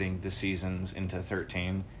devoting the seasons into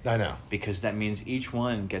 13. I know. Because that means each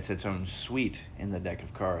one gets its own suite in the deck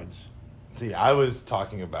of cards. See, I was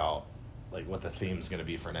talking about like what the theme's going to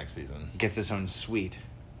be for next season. Gets its own suite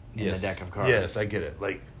in the deck of cards. Yes, I get it.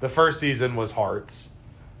 Like the first season was hearts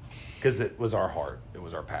because it was our heart. It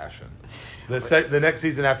was our passion. The next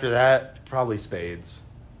season after that, probably spades.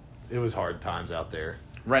 It was hard times out there.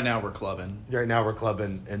 Right now we're clubbing. Right now we're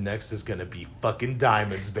clubbing, and next is going to be fucking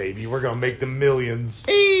diamonds, baby. We're going to make the millions.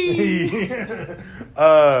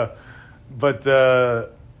 But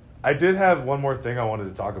I did have one more thing I wanted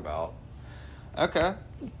to talk about. Okay.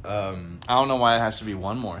 I don't know why it has to be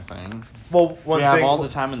one more thing. Well, we have all the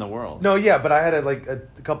time in the world. No, yeah, but I had a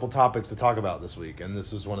couple topics to talk about this week, and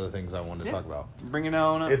this was one of the things I wanted to talk about. Bring it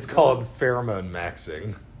on up. It's called pheromone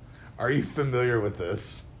maxing. Are you familiar with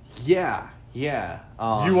this? Yeah.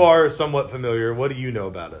 You are somewhat familiar. What do you know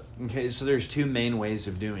about it? Okay, so there's two main ways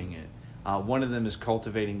of doing it. One of them is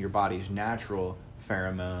cultivating your body's natural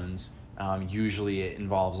pheromones. Usually it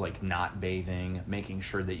involves like not bathing, making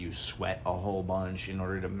sure that you sweat a whole bunch in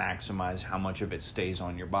order to maximize how much of it stays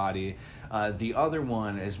on your body. The other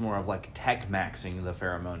one is more of like tech maxing, the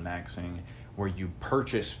pheromone maxing, where you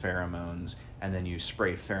purchase pheromones and then you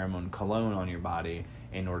spray pheromone cologne on your body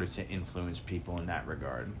in order to influence people in that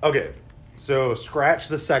regard. Okay, so scratch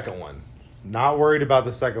the second one. Not worried about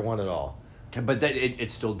the second one at all. But that it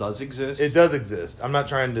still does exist? It does exist. I'm not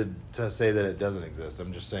trying to say that it doesn't exist.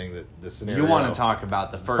 I'm just saying that the scenario... You want to talk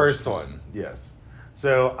about the first one. Yes.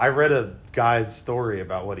 So I read a guy's story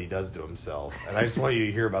about what he does to himself, and I just want you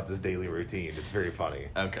to hear about this daily routine. It's very funny.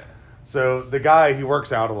 Okay. So the guy, he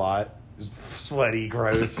works out a lot, sweaty,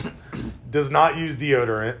 gross, does not use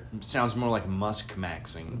deodorant. Sounds more like musk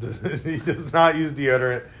maxing. He does not use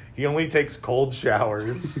deodorant. He only takes cold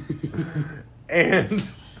showers.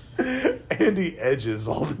 and he edges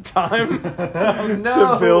all the time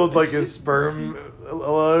to build like his sperm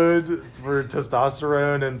load for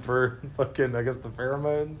testosterone and for fucking, I guess, the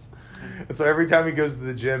pheromones. And so every time he goes to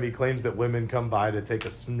the gym, he claims that women come by to take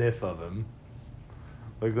a sniff of him.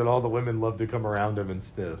 Like that all the women love to come around him and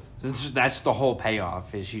sniff. That's the whole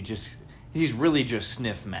payoff, is he's really just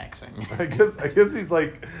sniff maxing. I guess he's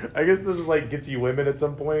like, I guess this is like gets you women at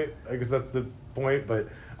some point. I guess that's the point, but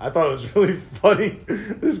I thought it was really funny.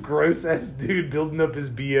 This gross ass dude building up his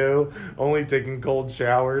BO, only taking cold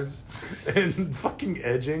showers and fucking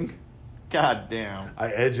edging. God damn. I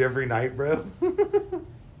edge every night, bro.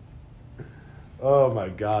 Oh my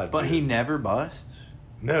god. But dude. he never busts?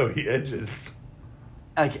 No, he edges.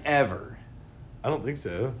 Like ever? I don't think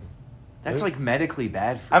so. That's like medically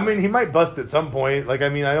bad for I you. mean, he might bust at some point. Like, I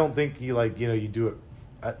mean, I don't think he like, you do it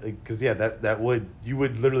because you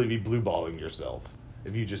would literally be blue balling yourself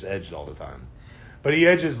if you just edged all the time. But he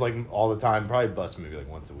edges like all the time, probably busts maybe like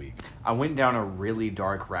once a week. I went down a really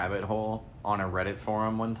dark rabbit hole on a Reddit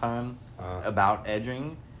forum one time about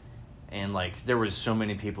edging, and like there was so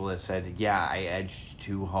many people that said, yeah, I edged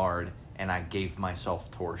too hard and I gave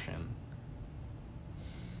myself torsion.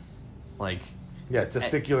 Like, yeah,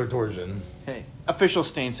 testicular torsion. Hey, official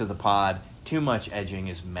stance of the pod: too much edging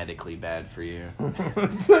is medically bad for you. Do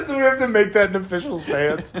we have to make that an official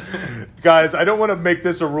stance? Guys, I don't want to make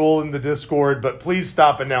this a rule in the Discord, but please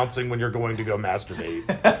stop announcing when you're going to go masturbate.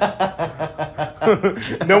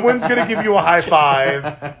 No one's going to give you a high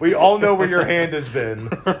five. We all know where your hand has been.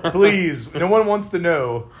 Please, no one wants to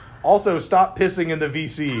know. Also, stop pissing in the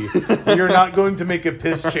VC. We are not going to make a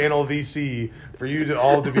piss channel VC for you to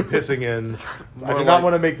all to be pissing in. I do not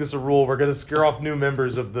want to make this a rule. We're going to scare off new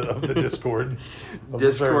members of the Discord.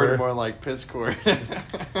 Discord more like Pisscord.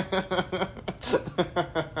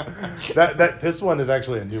 That piss one is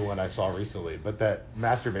actually a new one I saw recently, but that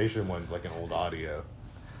masturbation one's like an old audio.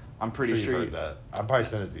 I'm pretty sure you've heard that. I'll probably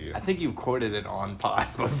send it to you. I think you've quoted it on pod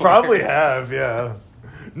before. Probably have, yeah.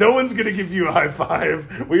 No one's going to give you a high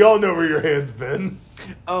five. We all know where your hand's been.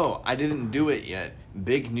 Oh, I didn't do it yet.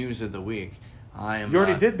 Big news of the week. You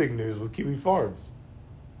already did big news with Kiwi Farms.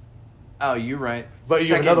 Oh, you're right. But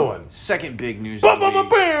you have another one. Second big news of the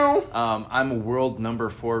week. I'm a world number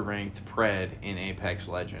 4 ranked pred in Apex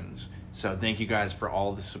Legends. So thank you guys for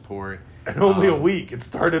all the support. And only a week. It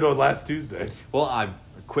started on last Tuesday. Well, I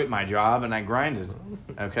quit my job and I grinded.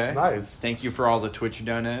 Okay? Nice. Thank you for all the Twitch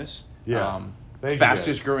donos. Yeah.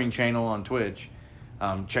 Fastest growing channel on Twitch.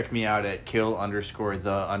 Check me out at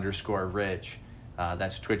kill_the_rich.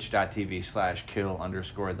 That's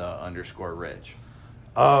twitch.tv/kill_the_rich.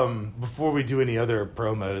 Before we do any other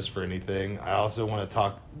promos for anything, I also want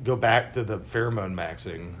to go back to the pheromone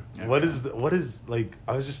maxing. Okay. What is like,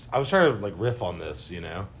 I was trying to like riff on this, you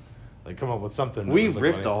know? Like come up with something. We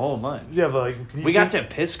riffed a whole month. Yeah, but like we got to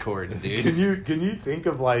piss cord, dude. Can you think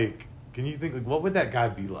like what would that guy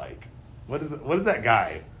be like? What is that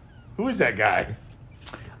guy? Who is that guy?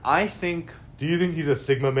 I think. Do you think he's a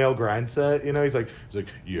Sigma male grind set? You know, he's like,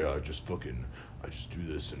 yeah, I just do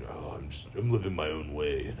this and I'm living my own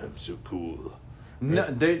way and I'm so cool.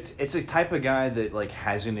 No, it's a type of guy that like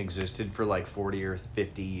hasn't existed for like 40 or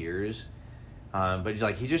 50 years, but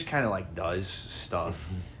like he just kind of like does stuff.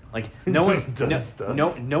 Like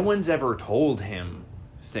no one's ever told him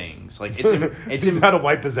things. Like it's how to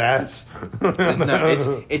wipe his ass.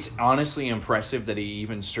 No, it's honestly impressive that he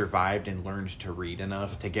even survived and learned to read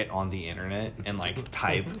enough to get on the internet and like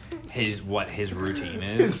type what his routine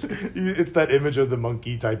is. It's that image of the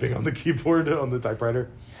monkey typing on the keyboard on the typewriter.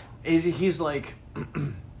 He's like,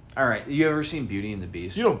 all right. You ever seen Beauty and the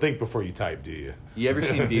Beast? You don't think before you type, do you? You ever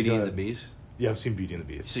seen Beauty and the Beast? Yeah, I've seen Beauty and the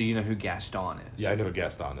Beast. So you know who Gaston is? Yeah, I know who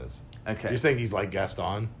Gaston is. Okay. You're saying he's like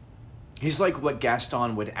Gaston? He's like what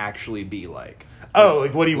Gaston would actually be like. Oh,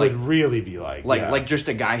 like what he would really be like. Like just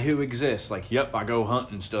a guy who exists. Like, yep, I go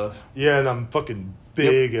hunt and stuff. Yeah, and I'm fucking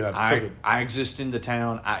big, and I exist in the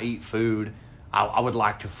town. I eat food. I would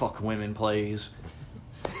like to fuck women, please.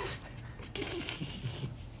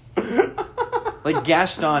 Like,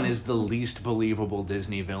 Gaston is the least believable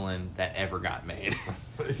Disney villain that ever got made.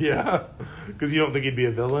 Yeah? Because you don't think he'd be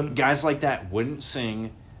a villain? Guys like that wouldn't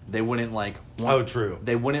sing. They wouldn't, true.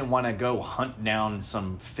 They wouldn't want to go hunt down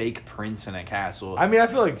some fake prince in a castle. I mean, I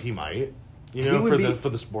feel like he might. You know, for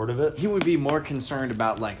the sport of it. He would be more concerned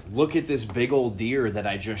about, like, look at this big old deer that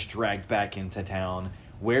I just dragged back into town.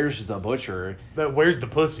 Where's the butcher? Where's the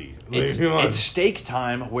pussy? It's steak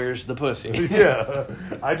time. Where's the pussy? Yeah,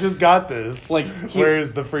 I just got this. Like,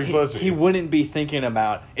 where's the free pussy? He wouldn't be thinking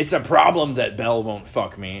about, it's a problem that Belle won't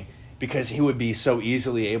fuck me, because he would be so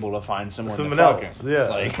easily able to find someone else. Him. Yeah,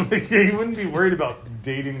 like he wouldn't be worried about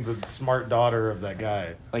dating the smart daughter of that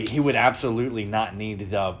guy. Like, he would absolutely not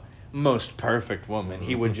need the most perfect woman.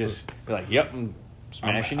 He would just be like, "Yep, I'm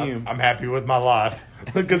smashing you. I'm happy with my life."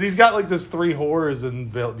 Because he's got like those 3 whores in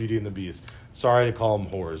Beauty and the Beast. Sorry to call them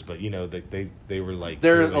whores, but you know they were like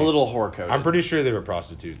they're a little whore coded. I'm pretty sure they were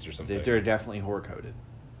prostitutes or something. They're definitely whore coded.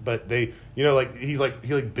 But they, you know, like he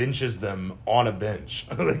benches them on a bench.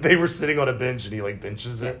 Like they were sitting on a bench and he like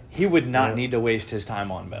benches it. He would not need to waste his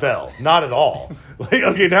time on Belle. Not at all. Like,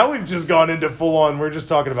 okay, now we've just gone into full on. We're just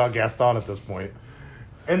talking about Gaston at this point.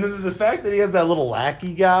 And then the fact that he has that little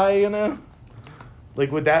lackey guy, you know,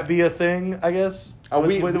 like would that be a thing? I guess.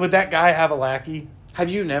 Would that guy have a lackey? Have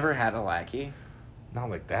you never had a lackey? Not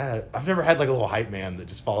like that. I've never had like a little hype man that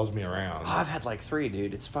just follows me around. Oh, I've had like 3,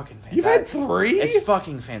 dude. It's fucking fantastic. You've had 3? It's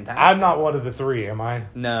fucking fantastic. I'm not one of the 3, am I?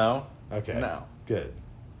 No. Okay. No. Good.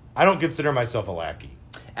 I don't consider myself a lackey.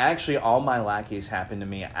 Actually, all my lackeys happened to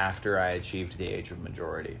me after I achieved the age of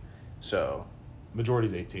majority. So.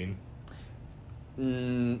 Majority's 18.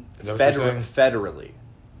 Federally.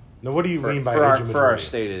 No, what do you mean by age of majority? For our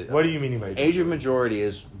state, what do you mean by age of majority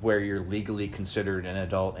is where you're legally considered an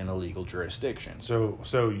adult in a legal jurisdiction. So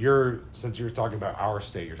since you're talking about our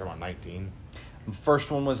state, you're talking about 19. The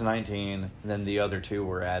first one was 19, and then the other 2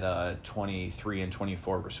 were at 23 and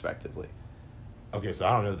 24 respectively. Okay, so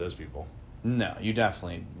I don't know those people. No, you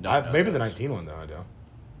definitely don't. Maybe the 19 one though. I do.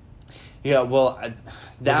 Yeah, well,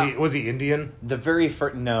 was he Indian? The very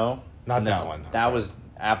first that one. That was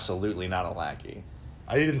absolutely not a lackey.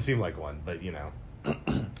 I didn't seem like one, but you know.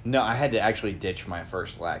 No, I had to actually ditch my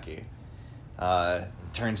first lackey.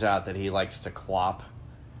 Turns out that he likes to clop,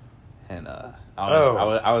 and I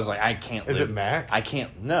was like, I can't. Is it Mac? I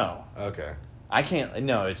can't. No. Okay. I can't.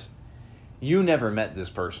 No, it's. You never met this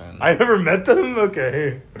person. I never met them.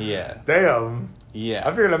 Okay. Yeah. Damn. Yeah. I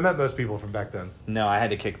figured I met most people from back then. No, I had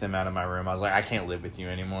to kick them out of my room. I was like, I can't live with you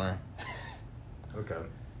anymore. Okay.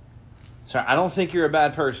 So I don't think you're a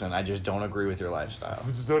bad person. I just don't agree with your lifestyle.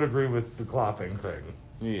 I just don't agree with the clopping thing.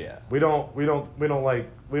 Yeah. We don't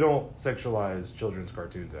sexualize children's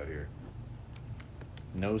cartoons out here.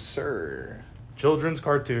 No, sir. Children's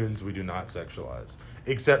cartoons we do not sexualize,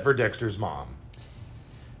 except for Dexter's mom.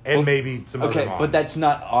 And maybe some other moms. But that's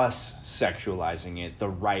not us sexualizing it. The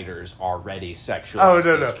writers already sexualize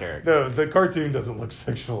those characters. No, the cartoon doesn't look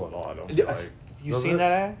sexual at all, I don't feel like. You seen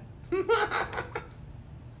that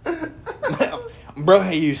ad? Bro,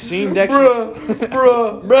 have you seen Dexter?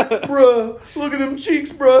 Bruh, look at them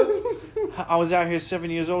cheeks, bruh. I was out here 7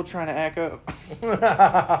 years old trying to act up.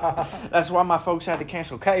 That's why my folks had to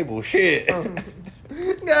cancel cable. Shit.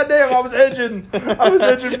 Goddamn, I was edging,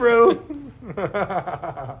 bro.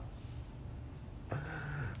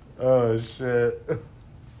 Oh, shit.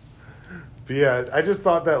 But yeah, I just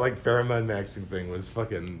thought that, like, pheromone maxing thing was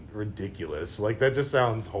fucking ridiculous. Like, that just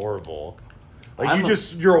sounds horrible. Like,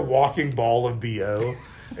 you're a walking ball of BO,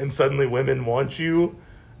 and suddenly women want you.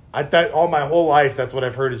 I thought all my whole life, that's what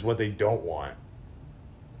I've heard is what they don't want.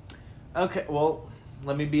 Okay, well,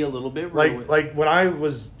 let me be a little bit real. Like when I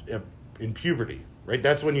was in puberty, right?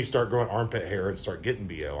 That's when you start growing armpit hair and start getting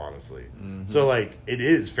BO, honestly. Mm-hmm. So, like, it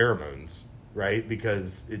is pheromones, right?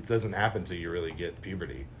 Because it doesn't happen till you really get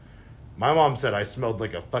puberty. My mom said I smelled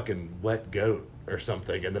like a fucking wet goat or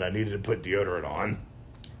something, and that I needed to put deodorant on.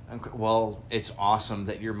 Okay, well, it's awesome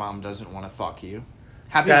that your mom doesn't want to fuck you.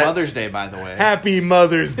 Happy Mother's Day, by the way. Happy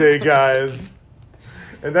Mother's Day, guys.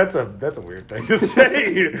 And that's a weird thing to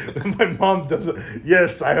say. My mom doesn't.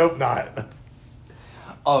 Yes, I hope not.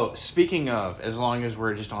 Oh, speaking of, as long as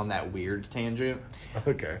we're just on that weird tangent.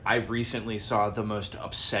 Okay. I recently saw the most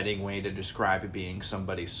upsetting way to describe being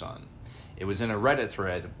somebody's son. It was in a Reddit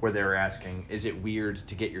thread where they were asking, is it weird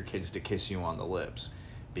to get your kids to kiss you on the lips?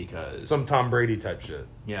 Because... some Tom Brady type shit.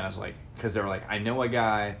 Yeah, I was like... because they were like, I know a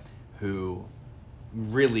guy who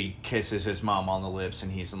really kisses his mom on the lips, and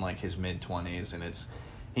he's in, like, his mid-20s, and it's...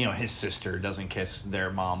 you know, his sister doesn't kiss their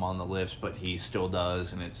mom on the lips, but he still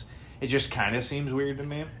does, and it just kind of seems weird to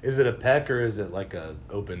me. Is it a peck, or is it like a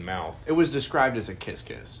open mouth? It was described as a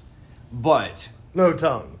kiss. But... no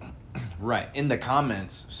tongue. Right. In the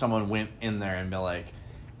comments, someone went in there and be like,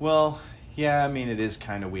 well, yeah, I mean, it is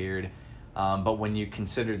kind of weird. But when you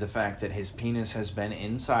consider the fact that his penis has been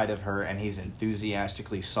inside of her and he's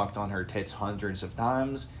enthusiastically sucked on her tits hundreds of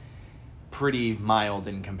times, pretty mild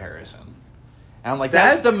in comparison. And I'm like,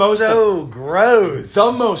 that's the most... so gross.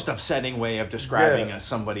 The most upsetting way of describing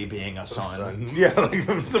somebody being a son. Yeah,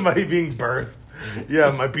 like somebody being birthed.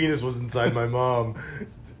 Yeah, my penis was inside my mom.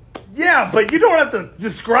 Yeah, but you don't have to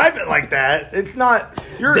describe it like that. It's not...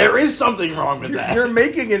 there is something wrong with that. You're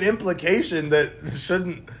making an implication that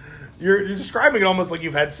shouldn't... You're describing it almost like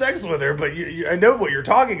you've had sex with her, but I know what you're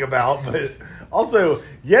talking about. But also,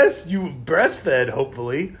 yes, you breastfed,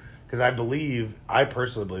 hopefully, because I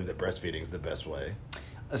personally believe that breastfeeding is the best way.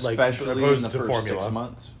 Especially in the first 6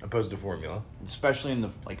 months. Opposed to formula. Especially in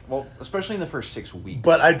the first 6 weeks.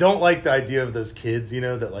 But I don't like the idea of those kids,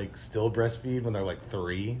 that like still breastfeed when they're like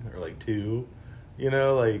 3 or like 2.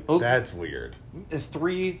 That's weird.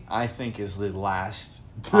 3, I think, is the last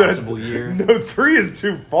possible year. No, 3 is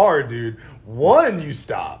too far, dude. 1, you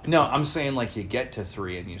stop. No, I'm saying like you get to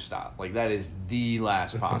 3 and you stop. Like that is the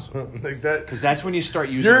last possible. Like that, because that's when you start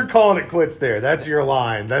using. You're calling it quits there. That's your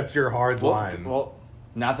line. That's your hard line. Well,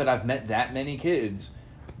 not that I've met that many kids,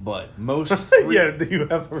 but most. 3... yeah, you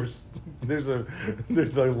have. There's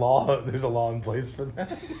a law in place for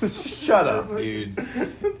that. Shut up, dude.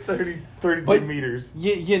 32 meters.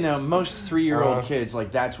 Most 3-year-old kids,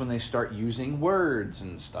 like that's when they start using words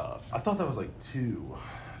and stuff. I thought that was like 2.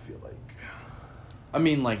 I feel like. I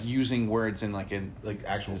mean, like using words in like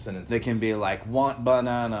actual sentences. They can be like want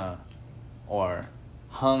banana, or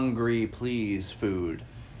hungry please food.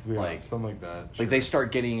 Yeah, like something like that. Like they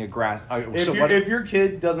start getting a grasp. If your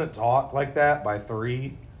kid doesn't talk like that by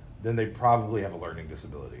 3, then they probably have a learning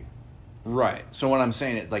disability. Right. So what I'm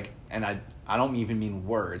saying is and I don't even mean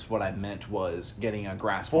words. What I meant was getting a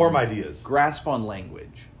grasp. Form ideas. Grasp on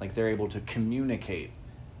language. Like they're able to communicate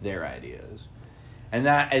their ideas. And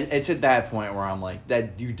that it's at that point where I'm like,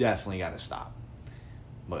 that you definitely got to stop.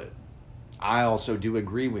 But I also do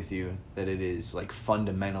agree with you that it is like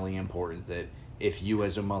fundamentally important that if you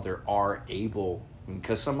as a mother are able,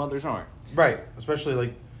 because some mothers aren't. Right. Especially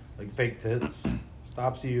like fake tits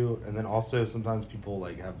stops you, and then also sometimes people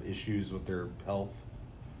like have issues with their health.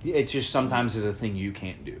 It's just sometimes is a thing you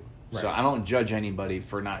can't do. Right. So I don't judge anybody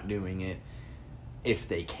for not doing it if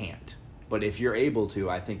they can't. But if you're able to,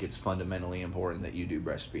 I think it's fundamentally important that you do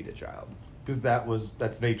breastfeed a child. Because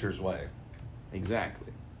that's nature's way.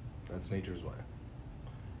 Exactly. That's nature's way.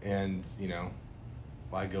 And,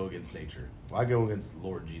 why go against nature? Why go against the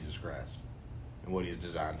Lord Jesus Christ and what He's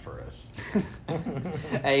designed for us?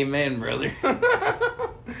 Amen, brother.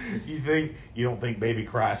 You don't think baby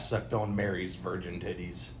Christ sucked on Mary's virgin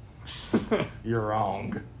titties? You're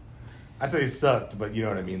wrong. I say sucked, but you know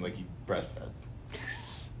what I mean. Like he breastfed.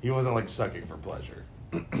 He wasn't like sucking for pleasure.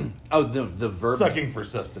 Oh, the verb. Sucking for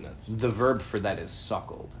sustenance. The verb for that is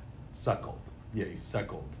suckled. Suckled. Yeah, he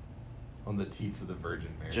suckled on the teats of the Virgin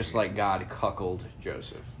Mary. Just like God cuckolded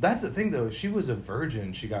Joseph. That's the thing, though. If she was a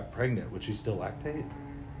virgin, she got pregnant. Would she still lactate?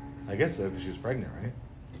 I guess so, because she was pregnant, right?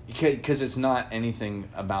 Because it's not anything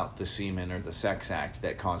about the semen or the sex act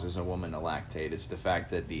that causes a woman to lactate. It's the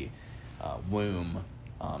fact that the womb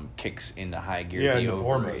kicks into high gear. Yeah, the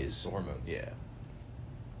ovaries. ovaries. The hormones. Yeah.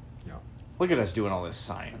 Yeah. Look at us doing all this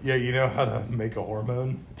science. Yeah, you know how to make a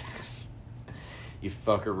hormone? You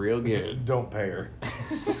fuck her real good. Don't pay her.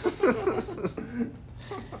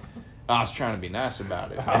 I was trying to be nice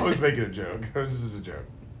about it. I was making a joke. This is a joke.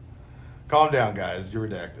 Calm down, guys. You're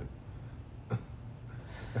redacted.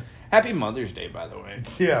 Happy Mother's Day, by the way.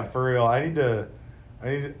 Yeah, for real. I need to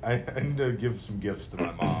give some gifts to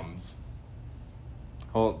my moms.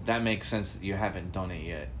 Well, that makes sense that you haven't done it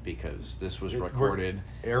yet because this was recorded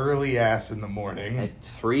early ass in the morning at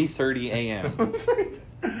 3:30 a.m.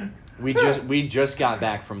 We just got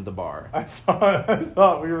back from the bar. I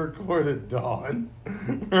thought we recorded dawn.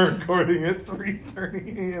 We're recording at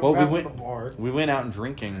 3:30 a.m. Well, after the bar. We went out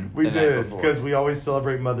drinking. We the did night before. because we always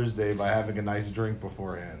celebrate Mother's Day by having a nice drink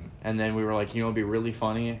beforehand. And then we were like, you know, it'd be really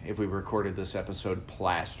funny if we recorded this episode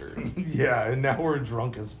plastered. Yeah, and now we're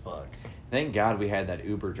drunk as fuck. Thank God we had that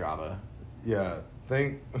Uber Java. Yeah,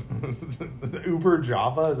 the Uber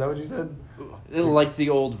Java. Is that what you said? Like the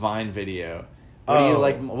old Vine video. What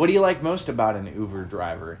do you like most about an Uber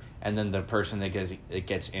driver? And then the person that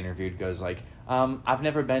gets interviewed goes like, I've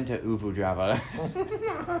never been to Uber Java.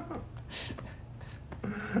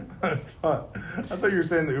 I thought you were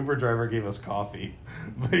saying the Uber driver gave us coffee,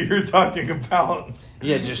 but you're talking about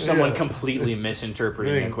just someone completely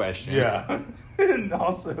misinterpreting the question. Yeah, and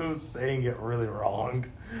also saying it really wrong.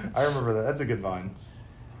 I remember that. That's a good Vine.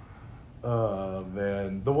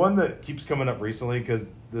 Man, the one that keeps coming up recently because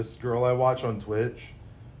this girl I watch on Twitch,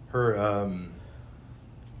 her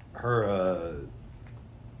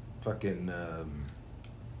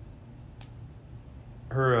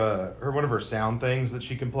one of her sound things that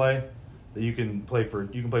she can play, that you can play for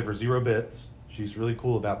 0 bits. She's really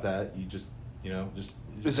cool about that. Is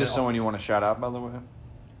this someone you want to shout out, by the way?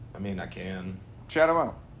 I mean, I can shout him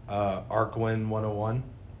out. Arkwin101.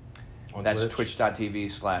 That's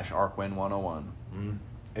twitch.tv/Arkwin101. Mm-hmm.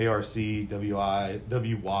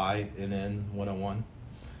 ARCWYNN101.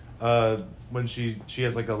 When she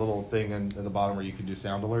has like a little thing in the bottom where you can do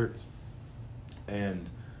sound alerts, and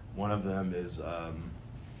one of them is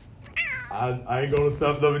I ain't gonna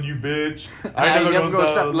stop loving you, bitch. I ain't never gonna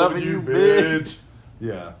stop loving you, bitch.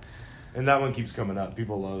 Yeah, and that one keeps coming up.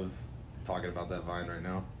 People love talking about that Vine right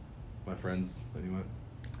now. My friends, anyway.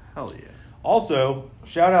 Hell yeah. Also,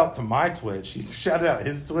 shout out to my Twitch. He shouted out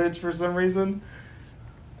his Twitch for some reason.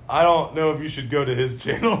 I don't know if you should go to his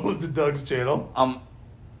channel, to Doug's channel.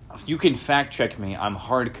 You can fact check me. I'm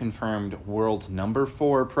hard confirmed world number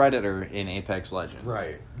 4 predator in Apex Legends.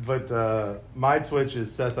 Right. But my Twitch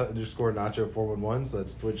is Seth_Nacho411. So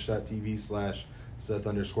that's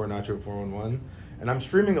twitch.tv/Seth_Nacho411. And I'm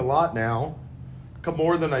streaming a lot now. A couple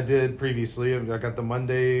more than I did previously. I got the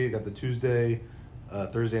Monday, I got the Tuesday,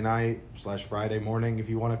 Thursday night / Friday morning, if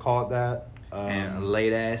you want to call it that. And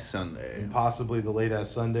late ass Sunday. And possibly the late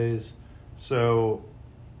ass Sundays. So,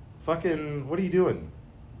 fucking, what are you doing?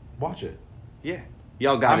 Watch it. Yeah.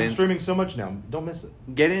 Y'all got I'm streaming so much now. Don't miss it.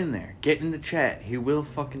 Get in there. Get in the chat. He will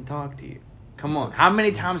fucking talk to you. Come on. How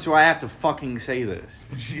many times do I have to fucking say this?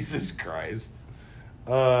 Jesus Christ.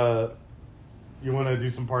 You want to do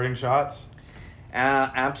some parting shots?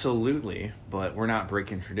 Absolutely. But we're not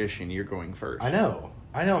breaking tradition. You're going first. I know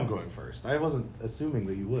I'm going first. I wasn't assuming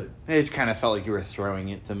that you would. It just kind of felt like you were throwing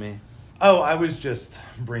it to me. Oh, I was just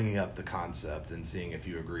bringing up the concept and seeing if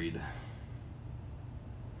you agreed.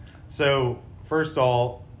 So, first of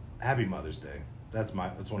all, happy Mother's Day. That's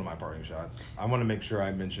one of my parting shots. I want to make sure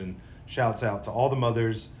I mention shouts out to all the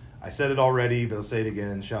mothers. I said it already, but I'll say it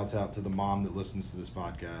again. Shouts out to the mom that listens to this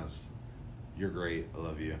podcast. You're great. I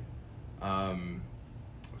love you.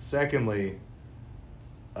 Secondly,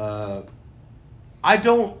 I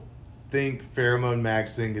don't think pheromone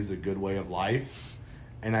maxing is a good way of life,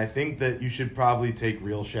 and I think that you should probably take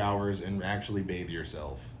real showers and actually bathe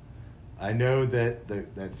yourself. I know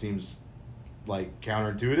that seems like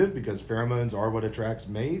counterintuitive because pheromones are what attracts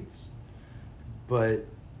mates, but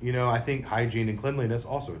I think hygiene and cleanliness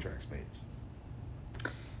also attracts mates.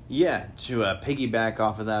 Yeah, to piggyback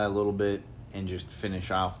off of that a little bit and just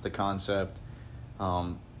finish off the concept,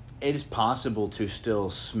 it is possible to still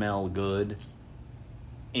smell good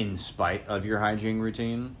in spite of your hygiene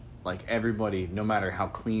routine. Like, everybody, no matter how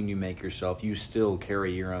clean you make yourself, you still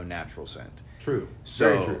carry your own natural scent. True. So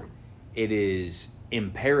Very true. it is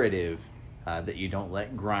imperative that you don't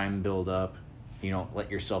let grime build up. You don't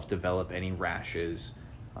let yourself develop any rashes.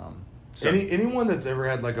 So Anyone that's ever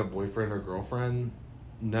had like a boyfriend or girlfriend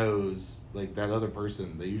knows, like, that other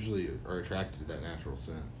person, they usually are attracted to that natural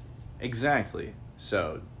scent. Exactly.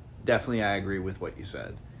 So definitely I agree with what you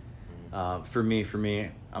said. For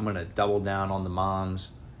me, I'm going to double down on the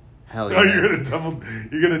moms. Hell yeah. Oh, you're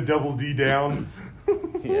gonna double D down?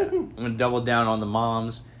 Yeah. I'm going to double down on the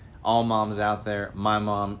moms. All moms out there. My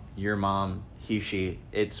mom, your mom, he, she,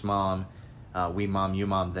 its mom, we mom, you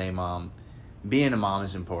mom, they mom. Being a mom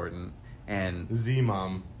is important. And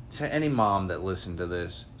Z-mom. to any mom that listened to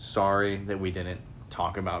this, sorry that we didn't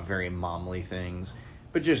talk about very momly things.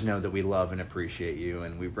 But just know that we love and appreciate you,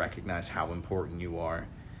 and we recognize how important you are.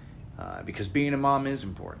 Because being a mom is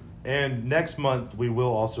important. And next month, we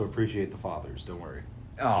will also appreciate the fathers. Don't worry.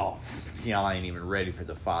 Oh, y'all ain't even ready for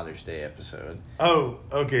the Father's Day episode. Oh,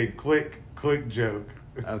 okay. Quick joke.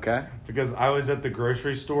 Okay. Because I was at the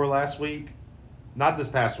grocery store last week. Not this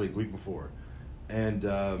past week, week before. And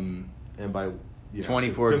by...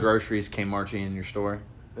 24 groceries came marching in your store.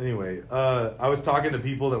 Anyway, I was talking to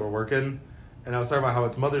people that were working, and I was talking about how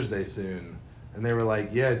it's Mother's Day soon. And they were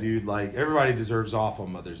like, yeah, dude, like, everybody deserves off on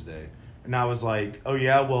Mother's Day. And I was like, oh,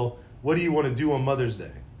 yeah, well, what do you want to do on Mother's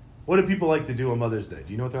Day? What do people like to do on Mother's Day?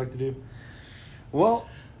 Do you know what they like to do? Well,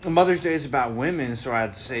 Mother's Day is about women, so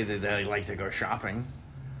I'd say that they like to go shopping.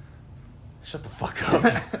 Shut the fuck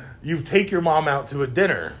up. You take your mom out to a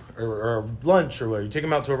dinner or lunch or whatever. You take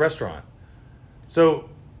them out to a restaurant. So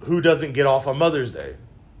who doesn't get off on Mother's Day?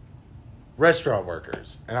 Restaurant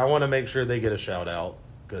workers. And I want to make sure they get a shout out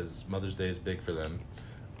because Mother's Day is big for them.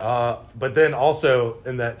 But then also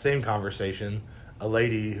in that same conversation, a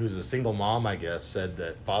lady who's a single mom, I guess, said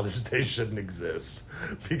that Father's Day shouldn't exist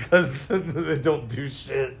because they don't do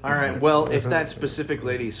shit. All right, well, if that specific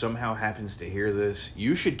lady somehow happens to hear this,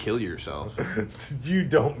 you should kill yourself. You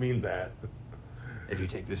don't mean that. If you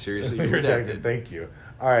take this seriously, you're redacted. Thank you.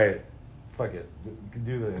 All right. Fuck it.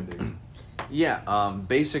 Do the ending. Yeah,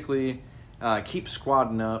 basically, keep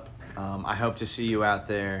squadding up. I hope to see you out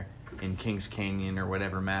there in Kings Canyon or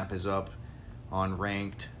whatever map is up on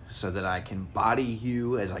ranked so that I can body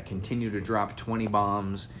you as I continue to drop 20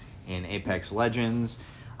 bombs in Apex Legends.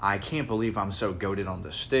 I can't believe I'm so goated on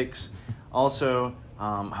the sticks. Also,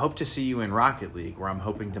 hope to see you in Rocket League, where I'm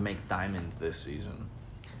hoping to make Diamond this season.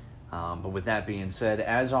 But with that being said,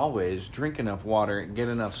 as always, drink enough water, get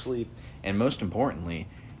enough sleep, and most importantly,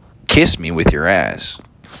 kiss me with your ass.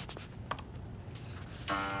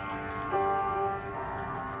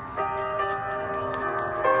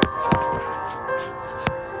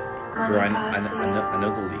 Bro, I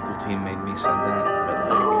know the legal team made me say that, but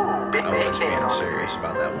like, I was being serious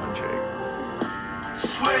about that one chick.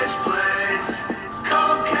 Switchblades,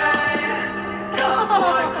 cocaine, got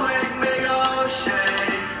boy clear.